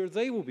 and I'm sure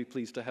they will be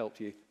pleased to help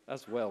you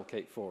as well,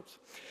 Kate Forbes.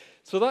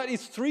 So that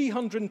is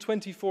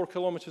 324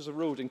 kilometres of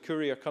road in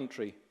Courier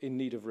country in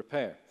need of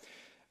repair.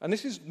 And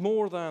this is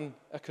more than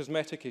a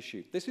cosmetic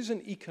issue. This is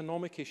an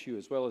economic issue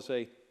as well as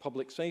a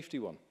public safety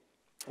one.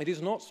 It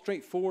is not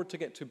straightforward to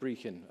get to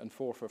Brechin and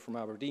Forfar from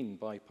Aberdeen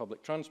by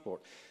public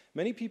transport.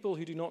 Many people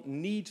who do not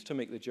need to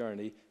make the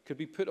journey could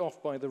be put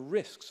off by the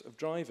risks of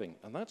driving,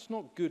 and that's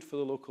not good for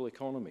the local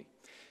economy.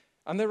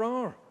 And there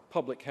are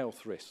public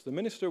health risks. The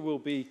Minister will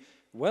be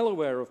well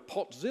aware of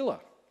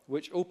Potzilla,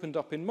 which opened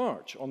up in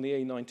March on the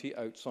A90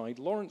 outside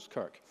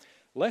Lawrencekirk.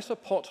 Less a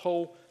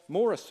pothole,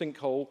 more a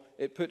sinkhole.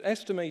 It put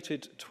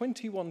estimated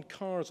 21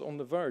 cars on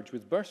the verge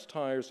with burst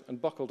tyres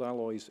and buckled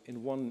alloys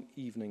in one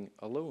evening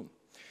alone.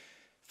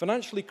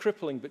 Financially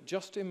crippling, but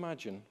just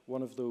imagine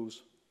one of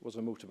those was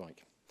a motorbike.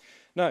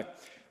 Now,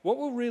 what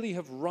will really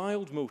have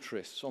riled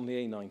motorists on the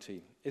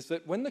A90 is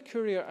that when the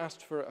Courier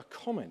asked for a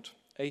comment,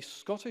 a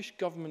Scottish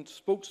Government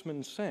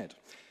spokesman said,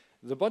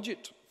 The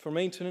budget for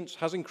maintenance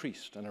has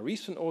increased, and a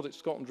recent Audit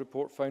Scotland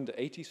report found that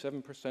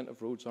 87% of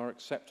roads are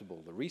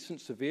acceptable. The recent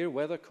severe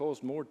weather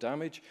caused more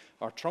damage.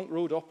 Our trunk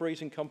road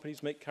operating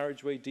companies make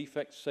carriageway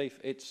defects safe,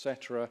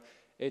 etc.,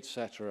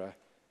 etc.,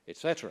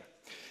 etc.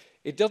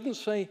 It doesn't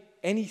say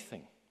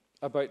anything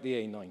about the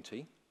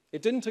A90.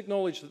 It didn't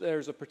acknowledge that there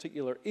is a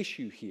particular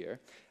issue here,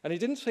 and it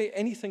didn't say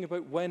anything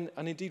about when,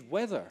 and indeed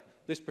whether,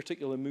 this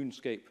particular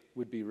moonscape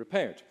would be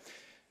repaired.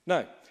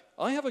 Now,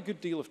 I have a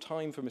good deal of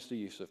time for Mr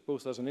Youssef,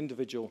 both as an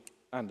individual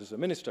and as a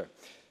minister.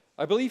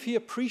 I believe he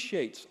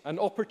appreciates an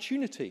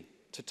opportunity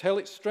to tell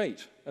it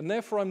straight, and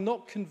therefore I'm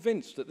not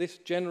convinced that this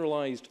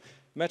generalised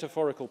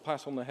metaphorical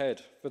pat on the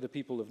head for the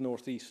people of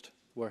North East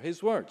were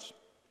his words.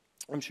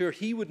 I'm sure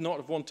he would not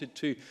have wanted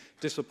to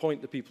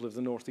disappoint the people of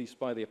the North East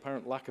by the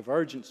apparent lack of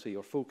urgency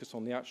or focus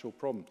on the actual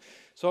problem.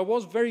 So I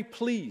was very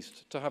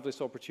pleased to have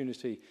this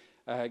opportunity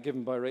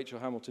given by Rachael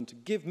Hamilton to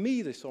give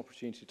me this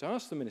opportunity to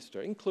ask the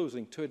Minister, in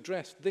closing, to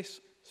address this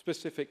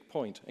specific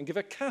point and give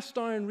a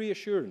cast-iron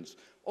reassurance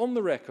on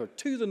the record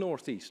to the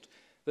North East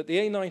that the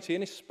A90,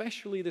 and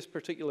especially this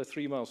particular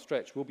 3-mile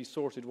stretch, will be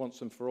sorted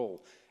once and for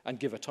all, and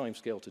give a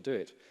timescale to do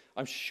it.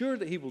 I'm sure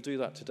that he will do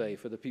that today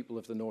for the people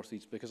of the North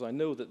East, because I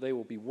know that they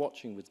will be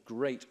watching with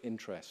great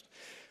interest.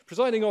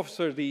 Presiding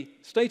Officer, the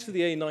state of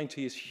the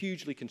A90 is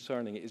hugely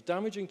concerning. It is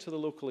damaging to the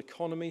local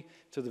economy,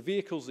 to the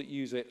vehicles that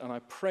use it, and I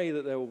pray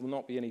that there will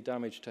not be any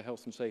damage to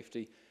health and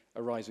safety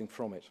arising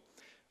from it.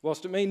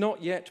 Whilst it may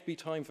not yet be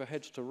time for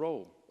heads to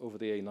roll over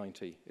the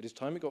A90, it is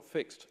time it got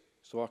fixed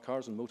so our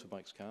cars and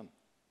motorbikes can.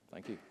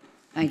 Thank you.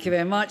 Thank you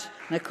very much.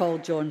 And I call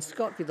John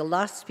Scott to be the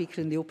last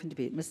speaker in the open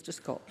debate. Mr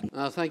Scott,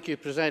 please. Thank you,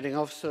 Presiding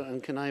Officer.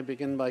 And can I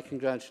begin by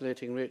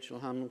congratulating Rachael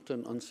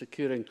Hamilton on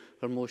securing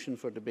her motion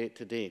for debate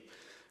today.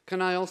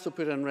 Can I also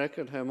put on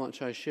record how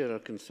much I share her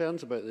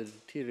concerns about the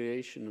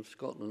deterioration of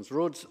Scotland's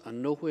roads,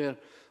 and nowhere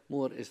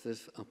more is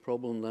this a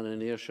problem than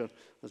in Ayrshire,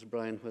 as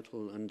Brian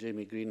Whittle and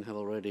Jamie Green have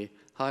already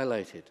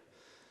highlighted.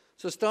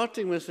 So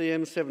starting with the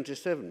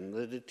M77,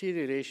 the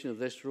deterioration of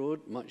this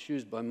road, much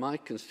used by my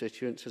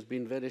constituents, has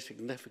been very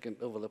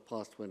significant over the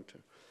past winter.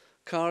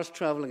 Cars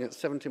travelling at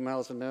 70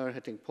 miles an hour,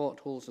 hitting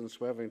potholes and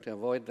swerving to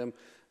avoid them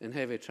in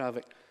heavy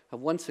traffic,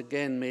 have once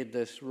again made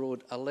this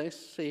road a less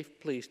safe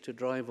place to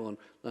drive on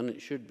than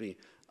it should be.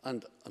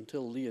 And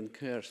until Liam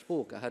Kerr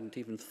spoke, I hadn't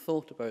even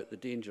thought about the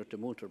danger to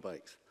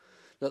motorbikes.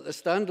 That the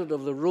standard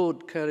of the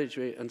road,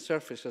 carriageway and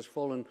surface has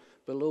fallen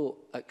below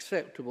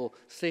acceptable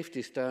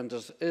safety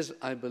standards is,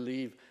 I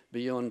believe,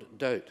 beyond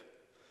doubt.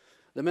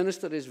 The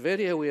Minister is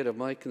very aware of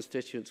my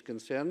constituents'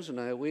 concerns, and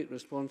I await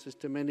responses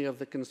to many of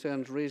the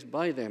concerns raised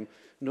by them,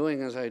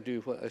 knowing as I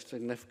do what a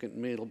significant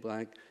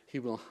mailbag he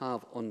will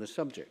have on the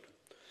subject.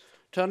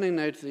 Turning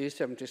now to the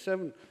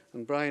A77,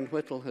 and Brian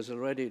Whittle has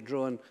already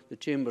drawn the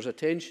Chamber's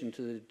attention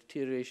to the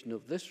deterioration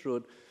of this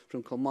road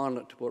from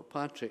Kilmarnock to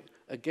Portpatrick,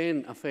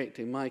 again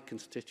affecting my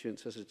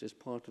constituents as it is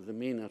part of the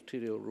main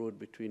arterial road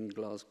between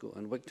Glasgow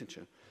and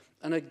Wigtonshire.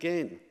 And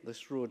again,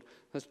 this road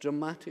has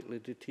dramatically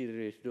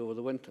deteriorated over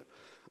the winter.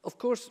 Of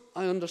course,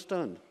 I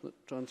understand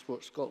that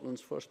Transport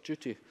Scotland's first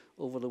duty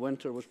over the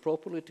winter was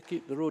properly to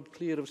keep the road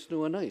clear of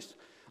snow and ice,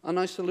 and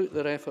I salute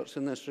their efforts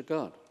in this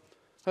regard.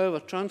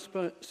 However,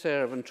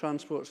 Serve and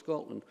Transport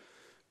Scotland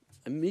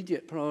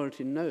immediate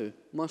priority now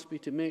must be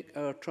to make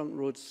our trunk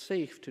roads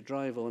safe to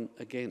drive on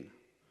again.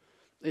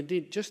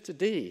 Indeed, just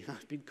today,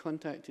 I've been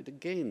contacted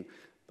again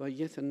by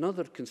yet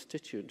another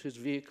constituent whose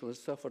vehicle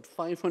has suffered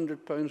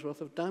 £500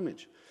 worth of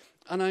damage.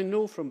 And I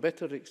know from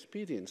bitter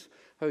experience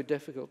how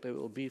difficult it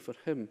will be for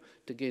him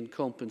to gain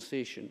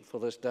compensation for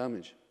this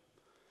damage.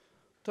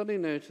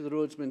 Turning now to the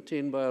roads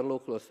maintained by our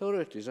local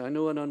authorities, I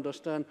know and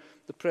understand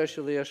the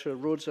pressure the Ayrshire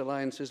Roads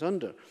Alliance is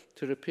under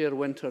to repair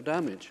winter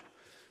damage.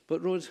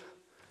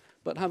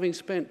 But having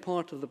spent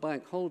part of the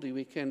bank holiday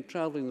weekend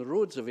travelling the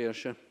roads of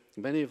Ayrshire,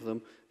 many of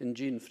them in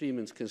Jean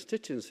Freeman's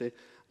constituency,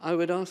 I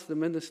would ask the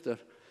Minister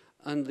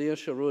and the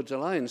Ayrshire Roads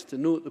Alliance to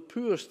note the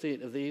poor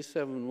state of the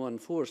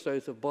A714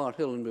 south of Bar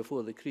Hill and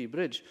before the Cree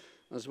Bridge,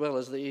 as well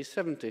as the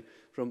A70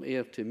 from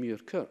Ayr to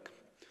Muirkirk.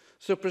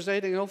 So,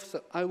 Presiding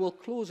Officer, I will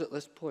close at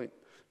this point.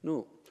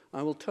 No,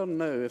 I will turn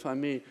now, if I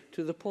may,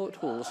 to the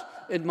potholes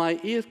in my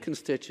Ayr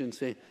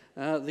constituency.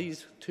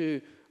 These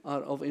two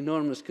are of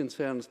enormous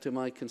concerns to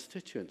my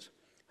constituents.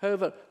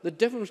 However, the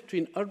difference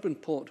between urban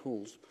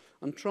potholes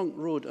and trunk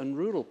road and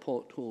rural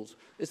potholes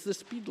is the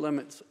speed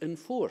limits in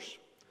force.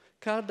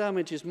 Car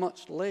damage is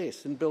much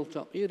less in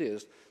built-up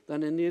areas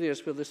than in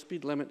areas where the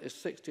speed limit is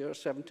 60 or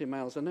 70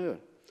 miles an hour.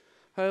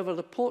 However,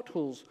 the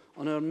potholes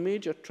on our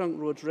major trunk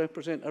roads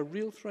represent a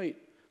real threat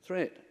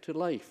to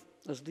life,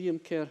 as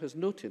Liam Kerr has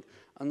noted,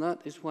 and that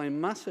is why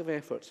massive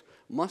efforts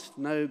must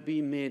now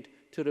be made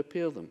to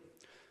repair them.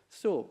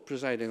 So,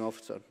 Presiding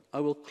Officer, I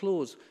will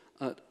close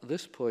at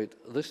this point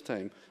this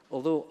time,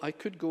 although I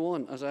could go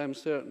on, as I am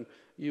certain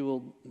you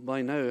will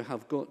by now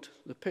have got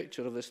the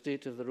picture of the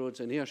state of the roads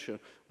in Ayrshire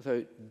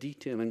without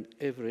detailing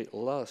every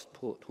last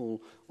pothole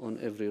on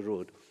every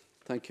road.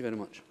 Thank you very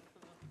much.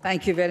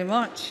 Thank you very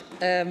much.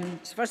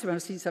 It's the first time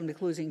I've seen somebody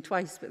closing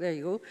twice, but there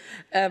you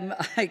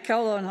go. I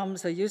call on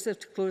Hamza Youssef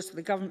to close for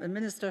the Government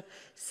Minister.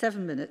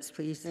 7 minutes,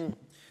 please.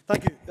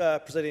 Thank you,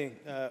 Presiding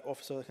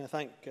Officer. Can I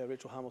thank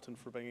Rachael Hamilton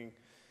for bringing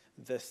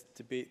this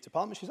debate to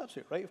Parliament? She's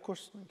absolutely right, of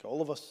course. I think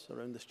all of us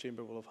around this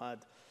chamber will have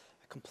had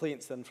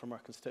complaints then from our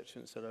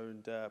constituents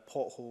around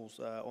potholes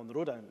on the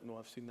road. I know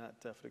I've seen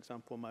that, for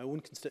example, in my own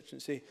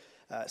constituency,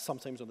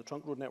 sometimes on the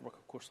trunk road network,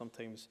 of course,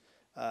 sometimes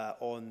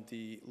on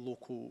the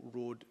local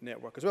road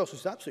network as well. So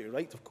she's absolutely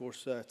right, of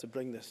course, to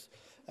bring this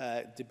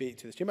debate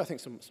to this chamber. I think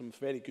some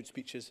very good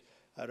speeches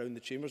around the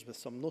chambers, with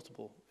some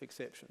notable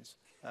exceptions,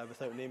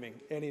 without naming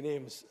any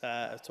names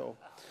at all.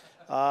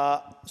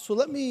 So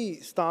let me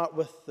start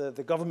with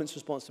the government's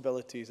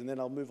responsibilities, and then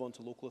I'll move on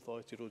to local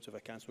authority roads if I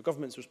can. So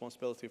government's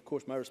responsibility, of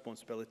course, my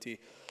responsibility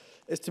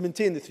is to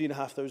maintain the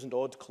 3,500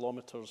 odd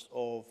kilometres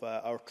of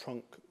our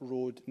trunk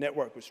road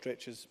network, which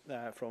stretches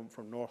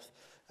from north,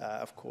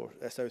 of course,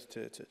 south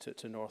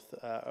to north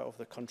of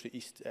the country,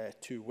 east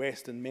to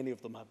west, and many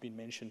of them have been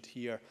mentioned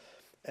here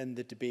in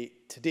the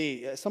debate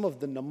today. Some of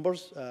the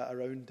numbers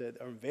around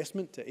our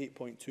investment,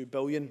 8.2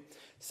 billion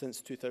since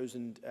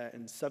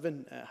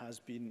 2007 has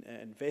been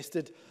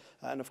invested.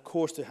 And of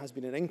course, there has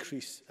been an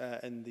increase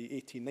in the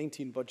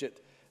 18-19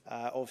 budget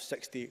of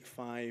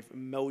 65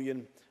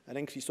 million, an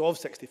increase of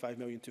 65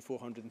 million to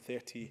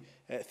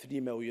 433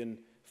 million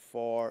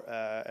for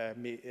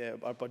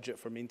our budget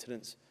for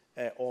maintenance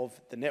of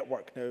the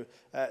network. Now,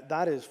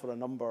 that is for a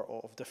number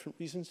of different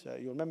reasons.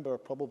 You remember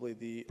probably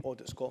the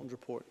Audit Scotland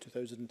report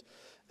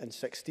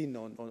 2016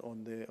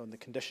 on the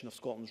condition of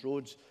Scotland's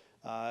roads.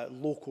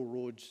 Local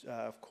roads,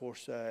 of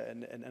course,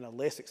 in a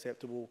less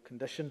acceptable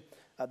condition.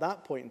 At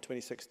that point in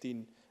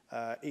 2016,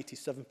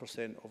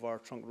 87% of our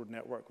trunk road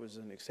network was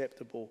in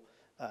acceptable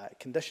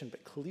condition,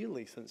 but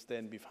clearly since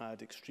then we've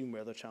had extreme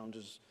weather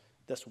challenges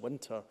this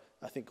winter.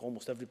 I think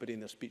almost everybody in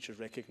their speech has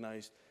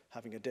recognised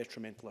having a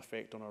detrimental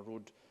effect on our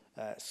road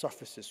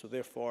surfaces. So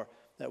therefore,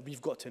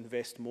 we've got to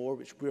invest more,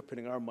 which we're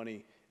putting our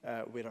money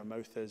where our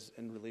mouth is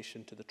in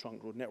relation to the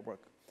trunk road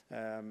network.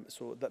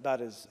 So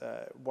that is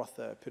worth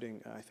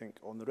putting, I think,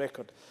 on the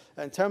record.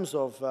 In terms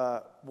of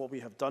what we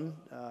have done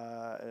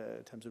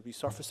in terms of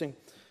resurfacing,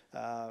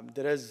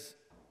 there is,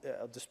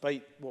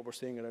 despite what we're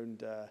saying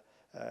around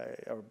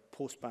our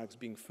post bags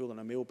being full and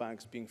our mail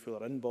bags being full,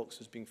 our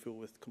inboxes being full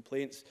with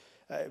complaints,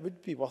 it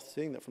would be worth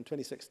saying that from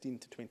 2016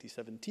 to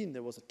 2017,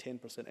 there was a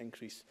 10%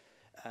 increase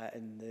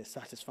in the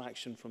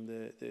satisfaction from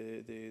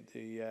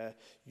the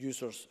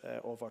users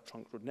of our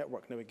trunk road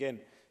network. Now again,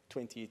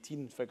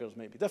 2018 figures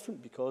might be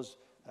different because,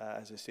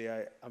 as I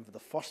say, I'm the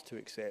first to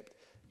accept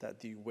that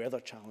the weather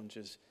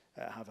challenges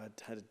have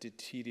had a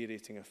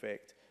deteriorating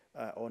effect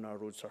on our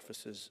road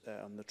surfaces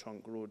on the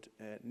trunk road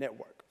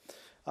network.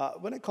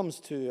 When it comes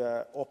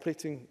to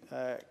operating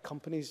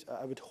companies,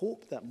 I would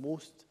hope that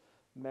most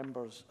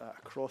members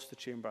across the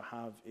chamber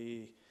have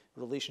a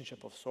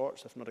relationship of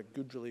sorts, if not a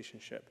good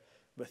relationship,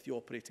 with the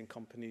operating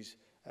companies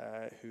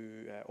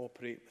who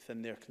operate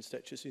within their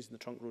constituencies and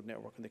the trunk road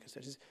network and the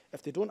constituencies.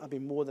 If they don't, I'd be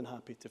more than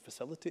happy to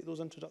facilitate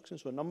those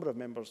introductions. So a number of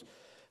members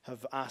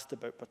have asked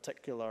about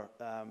particular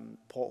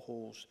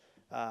potholes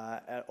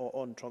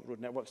on trunk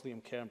road networks,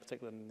 Liam Kerr in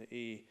particular in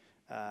the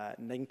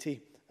A90.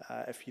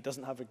 If he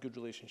doesn't have a good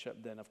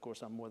relationship, then of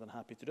course I'm more than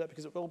happy to do it,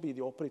 because it will be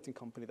the operating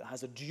company that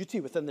has a duty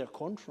within their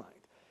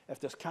contract. If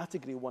there's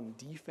category 1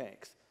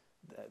 defects,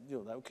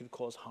 that could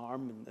cause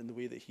harm in the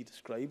way that he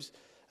describes,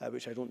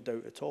 which I don't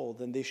doubt at all,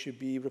 then they should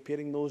be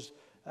repairing those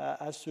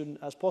as soon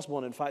as possible.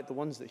 And in fact, the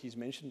ones that he's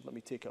mentioned, let me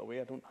take it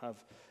away. I don't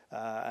have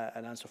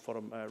an answer for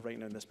him right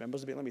now in this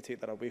members' debate. Let me take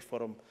that away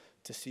for him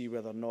to see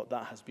whether or not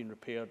that has been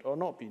repaired or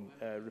not been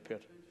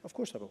repaired. Of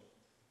course I will.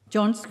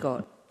 John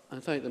Scott. I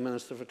thank the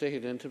Minister for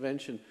taking the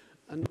intervention.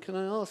 And can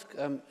I ask,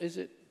 is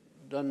it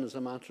done as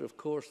a matter of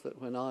course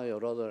that when I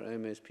or other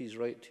MSPs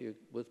write to you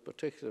with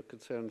particular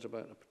concerns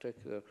about a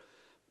particular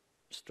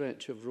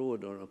stretch of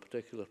road or a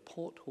particular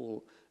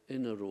pothole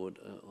in a road,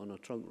 on a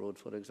trunk road,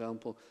 for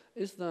example,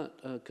 is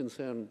that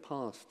concern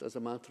passed as a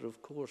matter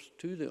of course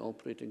to the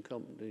operating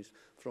companies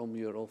from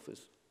your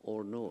office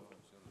or not?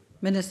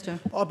 Minister.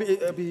 I'd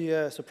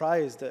be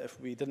surprised if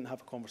we didn't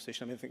have a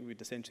conversation. I mean, I think we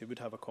essentially would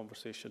have a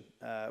conversation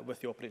with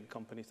the operating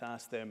company to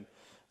ask them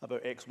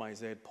about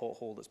XYZ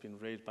pothole that's been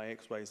raised by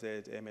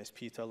XYZ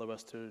MSP to allow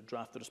us to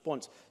draft the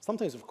response.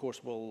 Sometimes, of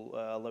course, we'll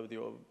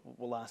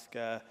ask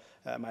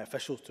my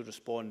officials to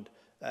respond.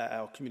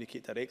 I'll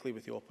communicate directly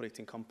with the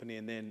operating company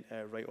and then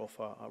write off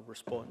a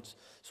response.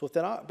 So if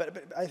there are,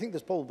 but I think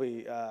there's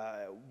probably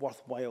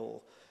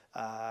worthwhile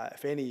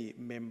if any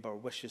member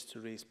wishes to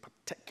raise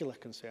particular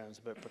concerns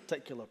about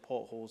particular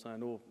potholes, and I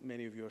know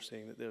many of you are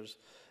saying that there's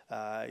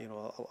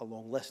a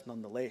long list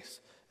nonetheless.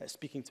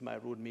 Speaking to my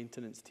road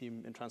maintenance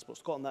team in Transport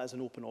Scotland, that is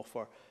an open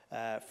offer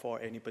for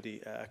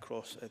anybody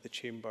across the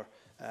chamber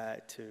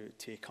to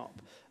take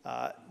up.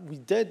 We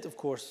did, of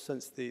course,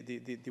 since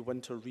the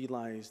winter,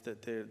 realise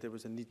that there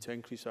was a need to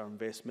increase our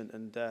investment,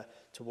 and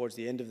towards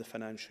the end of the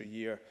financial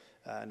year,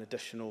 an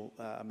additional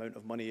amount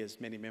of money, as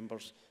many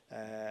members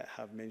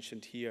have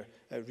mentioned here,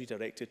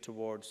 redirected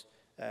towards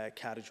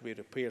carriageway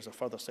repairs, a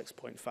further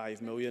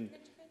 6.5 million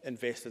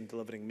invested in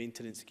delivering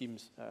maintenance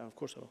schemes. Of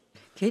course I will.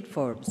 Kate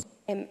Forbes.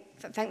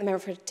 Thank the member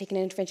for taking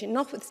an intervention.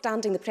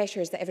 Notwithstanding the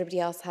pressures that everybody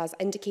else has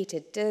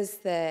indicated, does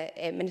the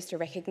Minister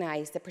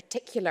recognise the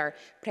particular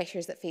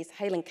pressures that face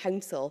Highland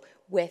Council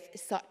with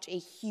such a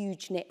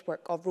huge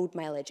network of road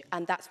mileage,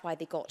 and that's why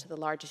they got to the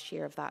largest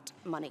share of that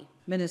money?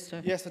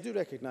 Minister. Yes, I do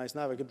recognise, and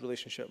I have a good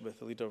relationship with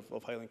the leader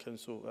of Highland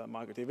Council,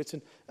 Margaret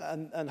Davidson.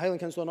 And Highland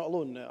Council are not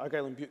alone.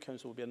 Argyll and Bute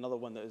Council will be another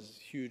one that is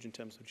huge in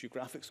terms of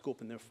geographic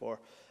scope, and therefore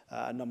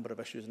a number of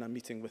issues. And I'm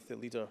meeting with the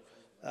leader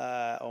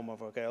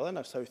of Argyll and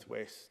our South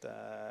West,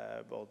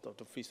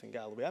 Dumfries and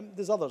Galloway.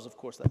 There's others, of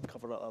course, that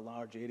cover a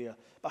large area.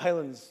 But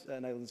Highlands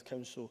and Islands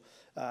Council,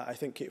 I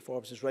think Kate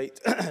Forbes is right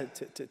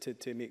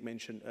to make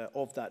mention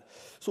of that.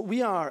 So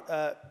we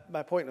are,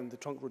 my point on the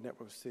trunk road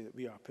network is to say that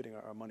we are putting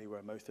our money where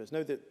our mouth is.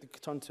 Now, the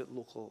turn to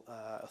local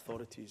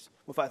authorities.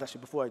 In fact,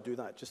 actually, before I do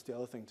that, just the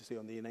other thing to say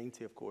on the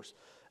A90, of course,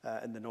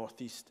 in the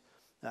North East,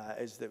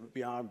 is that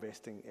we are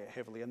investing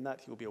heavily in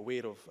that. You'll be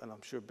aware of, and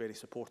I'm sure very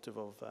supportive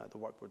of, the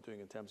work we're doing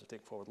in terms of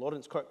taking forward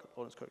Lawrence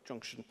Kirk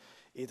Junction,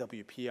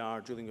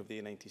 AWPR, drilling of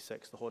the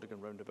A96, the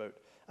Hodigan roundabout,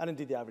 and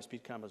indeed the average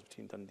speed cameras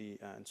between Dundee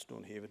and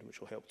Stonehaven, which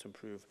will help to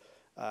improve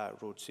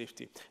road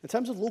safety. In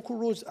terms of local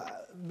roads,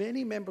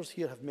 many members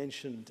here have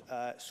mentioned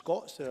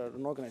Scots. They're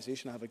an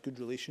organisation I have a good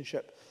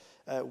relationship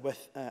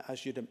with,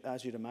 as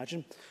you'd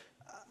imagine.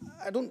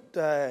 I don't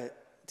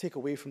take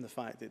away from the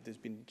fact that there's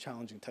been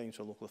challenging times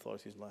for local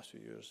authorities in the last few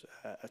years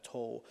at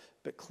all,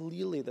 but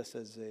clearly this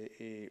is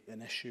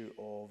an issue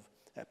of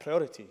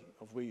priority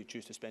of where you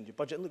choose to spend your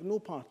budget. Look, no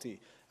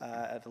party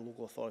at the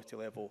local authority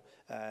level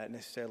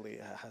necessarily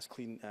has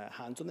clean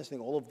hands on this. I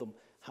think all of them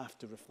have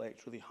to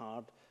reflect really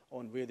hard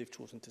on where they've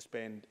chosen to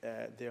spend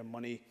their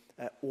money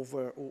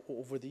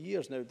over the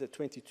years. Now, the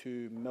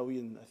 22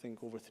 million, I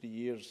think, over 3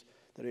 years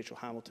that Rachael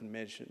Hamilton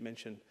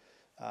mentioned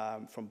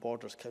from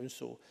Borders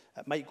Council.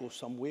 It might go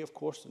some way, of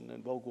course,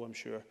 and will go, I'm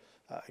sure,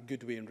 a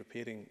good way in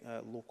repairing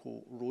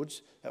local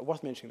roads.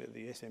 Worth mentioning that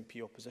the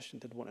SNP opposition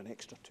did want an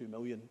extra 2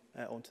 million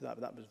onto that,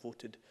 but that was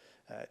voted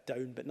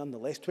down. But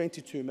nonetheless,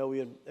 22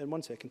 million, in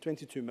 1 second,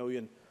 22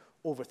 million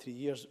over 3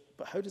 years.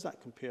 But how does that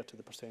compare to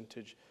the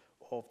percentage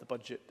of the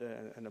budget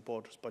and the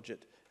Borders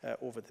budget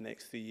over the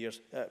next 3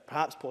 years?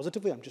 Perhaps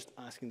positively, I'm just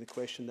asking the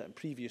question that in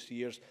previous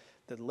years,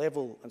 the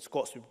level, and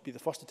Scots would be the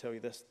first to tell you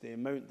this, the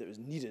amount that was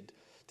needed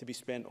to be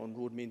spent on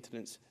road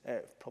maintenance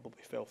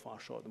probably fell far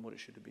short than what it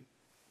should have been.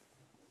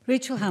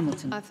 Rachael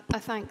Hamilton. I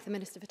thank the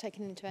Minister for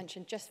taking an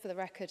intervention. Just for the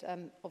record,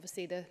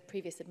 obviously the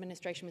previous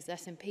administration was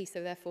SNP,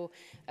 so therefore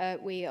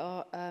we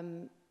are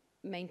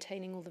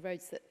maintaining all the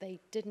roads that they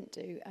didn't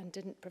do and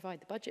didn't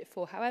provide the budget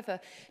for. However,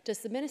 does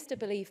the Minister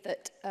believe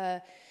that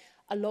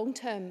a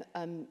long-term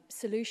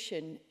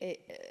solution,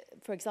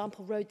 for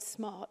example, Road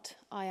Smart,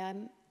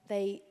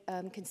 they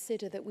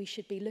consider that we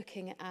should be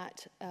looking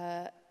at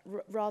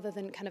rather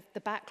than kind of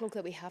the backlog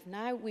that we have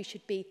now, we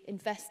should be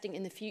investing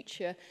in the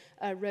future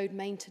road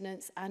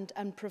maintenance and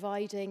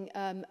providing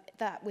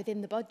that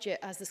within the budget,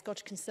 as the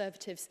Scottish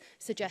Conservatives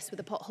suggest with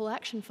the Pothole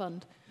Action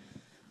Fund?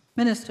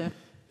 Minister.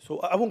 So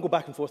I won't go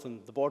back and forth on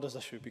the Borders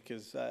issue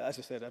because, as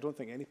I said, I don't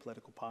think any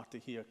political party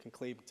here can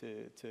claim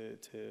to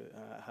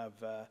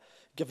have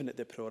given it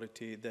the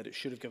priority that it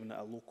should have given it at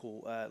a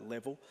local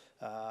level.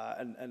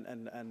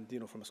 And you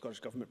know, from a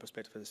Scottish Government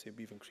perspective, as I say,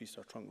 we've increased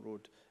our trunk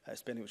road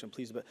spending, which I'm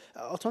pleased about.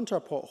 I'll turn to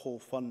our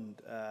pothole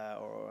fund,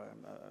 or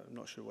I'm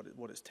not sure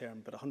what it's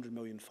termed, but a £100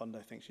 million fund,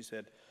 I think she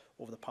said,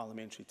 over the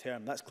parliamentary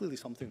term. That's clearly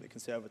something that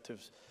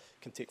Conservatives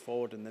can take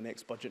forward in the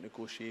next budget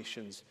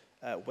negotiations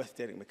with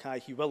Derek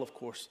Mackay. He will, of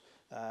course,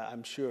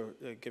 I'm sure,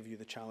 give you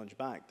the challenge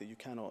back that you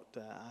cannot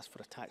ask for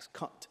a tax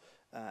cut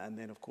and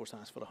then, of course,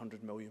 ask for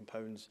 £100 million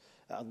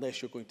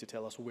unless you're going to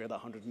tell us where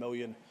that £100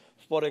 million,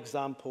 for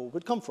example,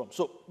 would come from.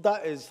 So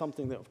that is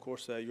something that, of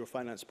course, your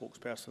finance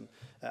spokesperson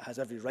has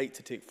every right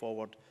to take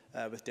forward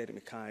with Derek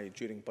Mackay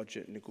during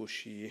budget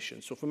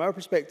negotiations. So from our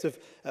perspective,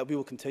 we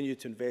will continue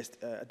to invest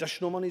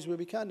additional monies where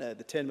we can. The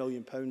 £10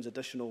 million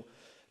additional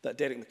that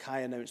Derek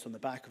Mackay announced on the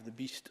back of the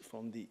beast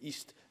from the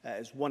East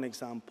is one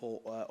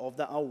example of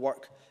that. I'll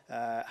work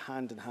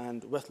hand in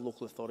hand with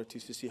local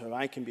authorities to see how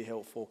I can be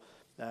helpful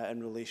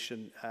in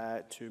relation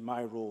to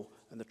my role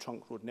in the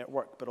trunk road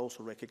network, but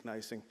also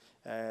recognising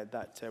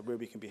that where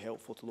we can be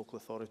helpful to local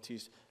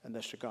authorities in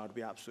this regard,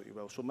 we absolutely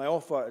will. So my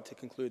offer to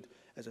conclude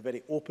is a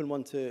very open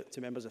one to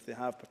members. If they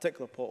have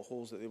particular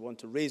potholes that they want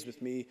to raise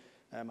with me,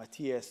 my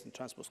TS and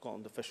Transport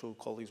Scotland official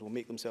colleagues will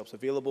make themselves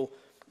available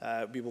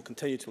We will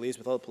continue to liaise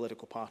with other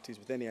political parties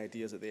with any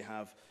ideas that they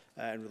have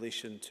in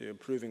relation to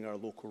improving our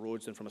local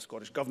roads, and from a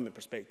Scottish Government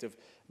perspective,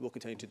 we will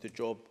continue to do the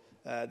job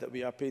that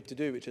we are paid to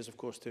do, which is, of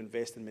course, to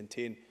invest and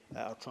maintain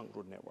our trunk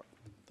road network.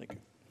 Thank you.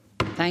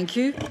 Thank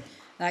you.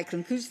 That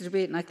concludes the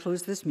debate, and I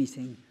close this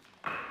meeting.